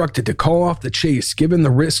instructed to call off the chase given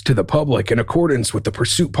the risk to the public in accordance with the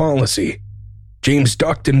pursuit policy. James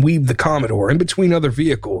ducked and weaved the Commodore in between other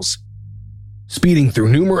vehicles, speeding through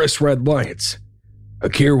numerous red lights.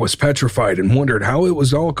 Akir was petrified and wondered how it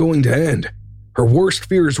was all going to end. Her worst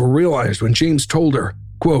fears were realized when James told her,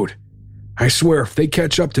 quote, "I swear if they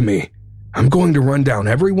catch up to me, I'm going to run down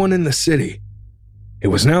everyone in the city." It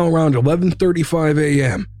was now around 11:35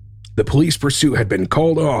 a.m. The police pursuit had been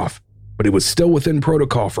called off, but it was still within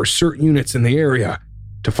protocol for CERT units in the area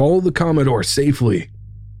to follow the Commodore safely.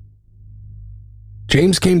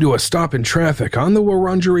 James came to a stop in traffic on the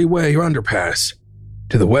Wurundjeri Way underpass.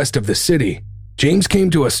 To the west of the city, James came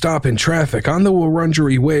to a stop in traffic on the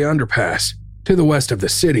Wurundjeri Way underpass. To the west of the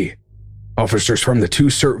city, officers from the 2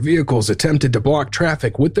 CERT vehicles attempted to block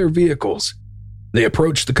traffic with their vehicles. They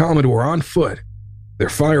approached the Commodore on foot, their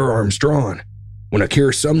firearms drawn, when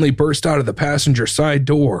Akir suddenly burst out of the passenger side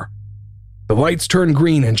door. The lights turned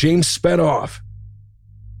green and James sped off,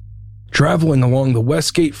 traveling along the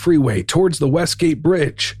Westgate Freeway towards the Westgate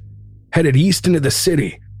Bridge, headed east into the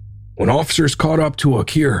city. When officers caught up to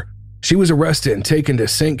Akir, she was arrested and taken to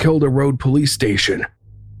St. Kilda Road Police Station.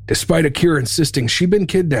 Despite Akir insisting she'd been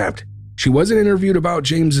kidnapped, she wasn't interviewed about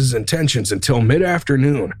James's intentions until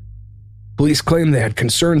mid-afternoon. Police claimed they had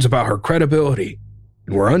concerns about her credibility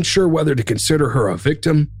and were unsure whether to consider her a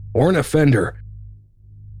victim or an offender.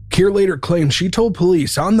 Akir later claimed she told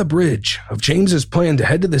police on the bridge of James's plan to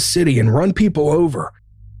head to the city and run people over,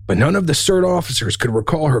 but none of the CERT officers could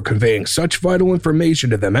recall her conveying such vital information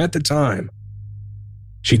to them at the time.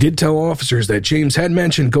 She did tell officers that James had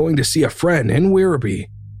mentioned going to see a friend in Werribee,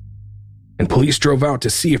 and police drove out to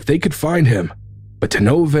see if they could find him, but to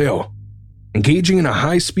no avail. Engaging in a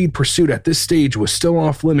high-speed pursuit at this stage was still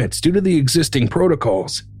off limits due to the existing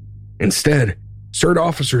protocols. Instead, CERT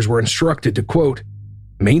officers were instructed to, quote,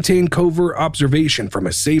 maintain covert observation from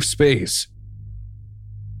a safe space.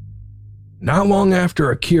 Not long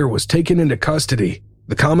after Akir was taken into custody,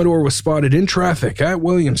 the Commodore was spotted in traffic at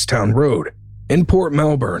Williamstown Road in Port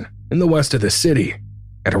Melbourne, in the west of the city.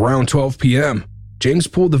 At around 12 p.m., James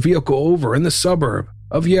pulled the vehicle over in the suburb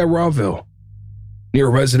of Yarraville, near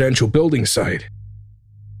a residential building site.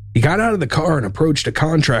 He got out of the car and approached a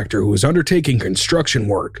contractor who was undertaking construction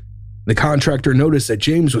work. The contractor noticed that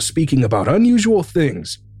James was speaking about unusual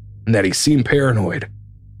things and that he seemed paranoid.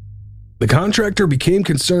 The contractor became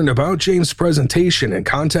concerned about James' presentation and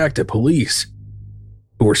contacted police,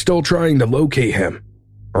 who were still trying to locate him.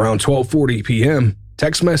 Around 12:40 p.m.,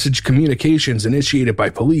 text message communications initiated by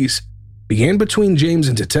police began between James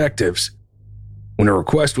and detectives. When a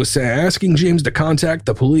request was sent asking James to contact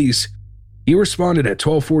the police, he responded at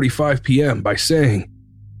 12:45 p.m. by saying,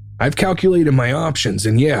 "I've calculated my options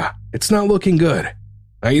and yeah, it's not looking good.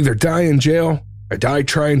 I either die in jail or die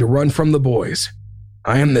trying to run from the boys.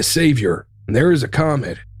 I am the savior, and there is a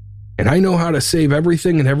comet, and I know how to save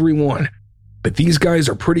everything and everyone, but these guys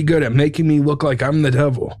are pretty good at making me look like I'm the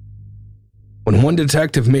devil." When one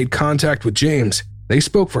detective made contact with James, they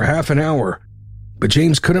spoke for half an hour, but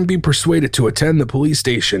James couldn't be persuaded to attend the police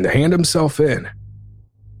station to hand himself in.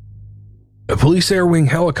 A police air wing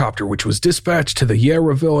helicopter which was dispatched to the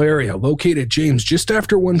Yarraville area located James just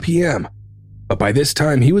after 1 p.m. But by this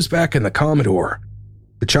time, he was back in the Commodore.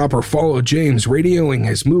 The chopper followed James, radioing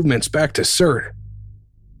his movements back to CERT.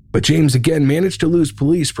 But James again managed to lose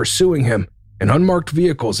police pursuing him in unmarked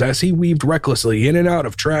vehicles as he weaved recklessly in and out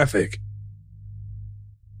of traffic.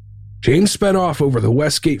 James sped off over the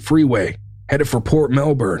Westgate Freeway, headed for Port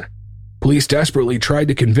Melbourne. Police desperately tried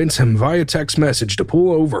to convince him via text message to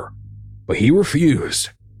pull over, but he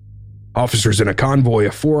refused. Officers in a convoy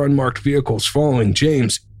of 4 unmarked vehicles following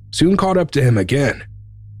James soon caught up to him again.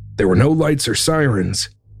 There were no lights or sirens.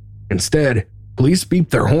 Instead, police beeped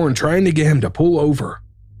their horn trying to get him to pull over.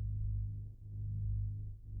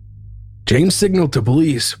 James signaled to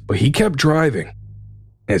police, but he kept driving.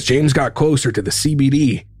 As James got closer to the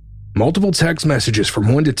CBD, multiple text messages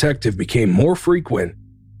from one detective became more frequent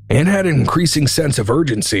and had an increasing sense of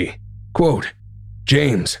urgency. Quote,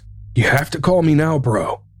 "James, you have to call me now,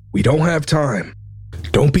 bro. We don't have time.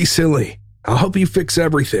 Don't be silly. I'll help you fix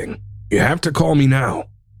everything. You have to call me now.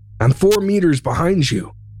 I'm 4 meters behind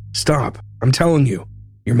you. Stop. I'm telling you.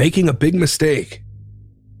 You're making a big mistake.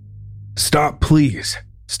 Stop, please.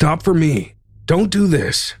 Stop for me. Don't do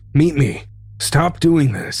this. Meet me. Stop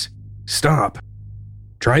doing this. Stop."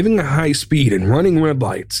 Driving at high speed and running red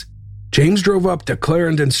lights, James drove up to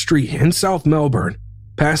Clarendon Street in South Melbourne,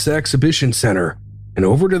 past the Exhibition Centre, and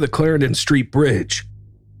over to the Clarendon Street Bridge,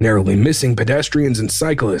 narrowly missing pedestrians and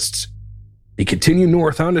cyclists. He continued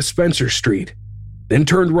north onto Spencer Street, then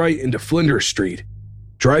turned right into Flinders Street,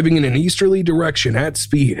 driving in an easterly direction at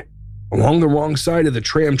speed, along the wrong side of the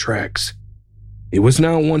tram tracks. It was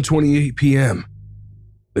now 1:28 p.m.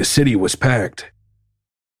 The city was packed.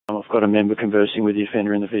 I've got a member conversing with the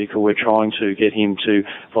offender in the vehicle. We're trying to get him to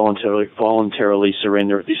voluntarily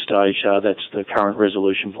surrender at this stage. That's the current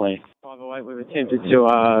resolution plan. By the way, we've attempted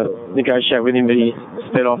to negotiate with him, but he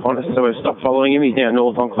sped off on us, so we've stopped following him. He's down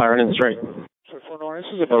north on Clarendon Street. This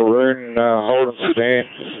is a maroon Holden sedan.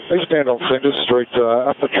 He's down on Flinders Street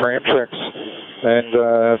up the tram tracks. And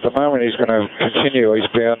at the moment he's going to continue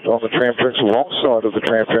eastbound on the tram tracks, wrong side of the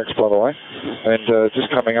tram tracks, by the way. And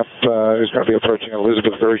just coming up, he's going to be approaching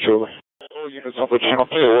Elizabeth very shortly. All units on the channel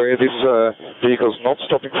be aware this vehicle's not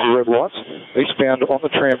stopping for red lights. Eastbound on the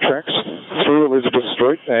tram tracks, through Elizabeth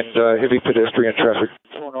Street, and heavy pedestrian traffic.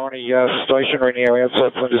 490 stationary now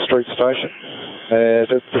outside Flinders Street Station.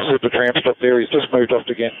 The super tram stop there, he's just moved off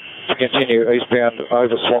again to continue eastbound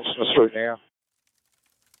over Swanston Street now.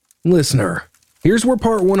 Listener, here's where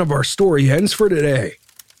part 1 of our story ends for today,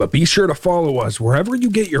 but be sure to follow us wherever you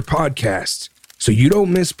get your podcasts so you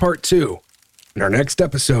don't miss part 2. In our next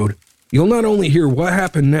episode, you'll not only hear what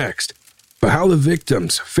happened next, but how the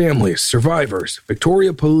victims, families, survivors,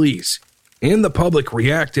 Victoria Police, and the public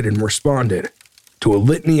reacted and responded to a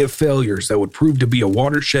litany of failures that would prove to be a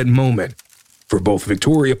watershed moment for both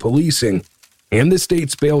Victoria Policing and the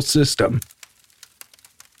state's bail system.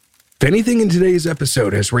 If anything in today's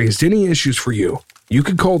episode has raised any issues for you, you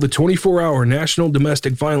could call the 24-hour National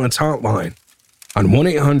Domestic Violence Hotline on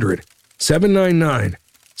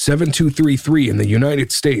 1-800-799-7233 in the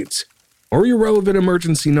United States, or your relevant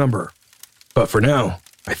emergency number. But for now,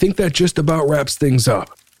 I think that just about wraps things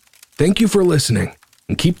up. Thank you for listening,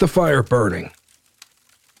 and keep the fire burning.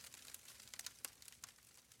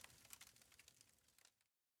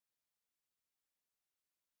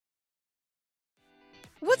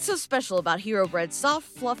 What's so special about Hero Bread's soft,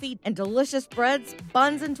 fluffy, and delicious breads,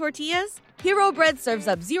 buns, and tortillas? Hero Bread serves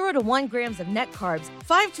up 0 to 1 grams of net carbs,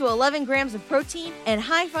 5 to 11 grams of protein, and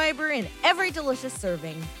high fiber in every delicious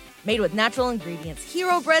serving. Made with natural ingredients,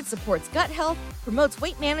 Hero Bread supports gut health, promotes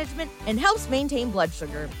weight management, and helps maintain blood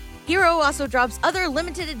sugar. Hero also drops other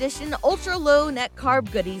limited edition ultra-low net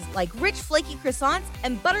carb goodies like rich flaky croissants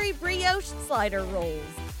and buttery brioche slider rolls.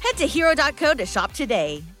 Head to hero.co to shop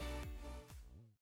today.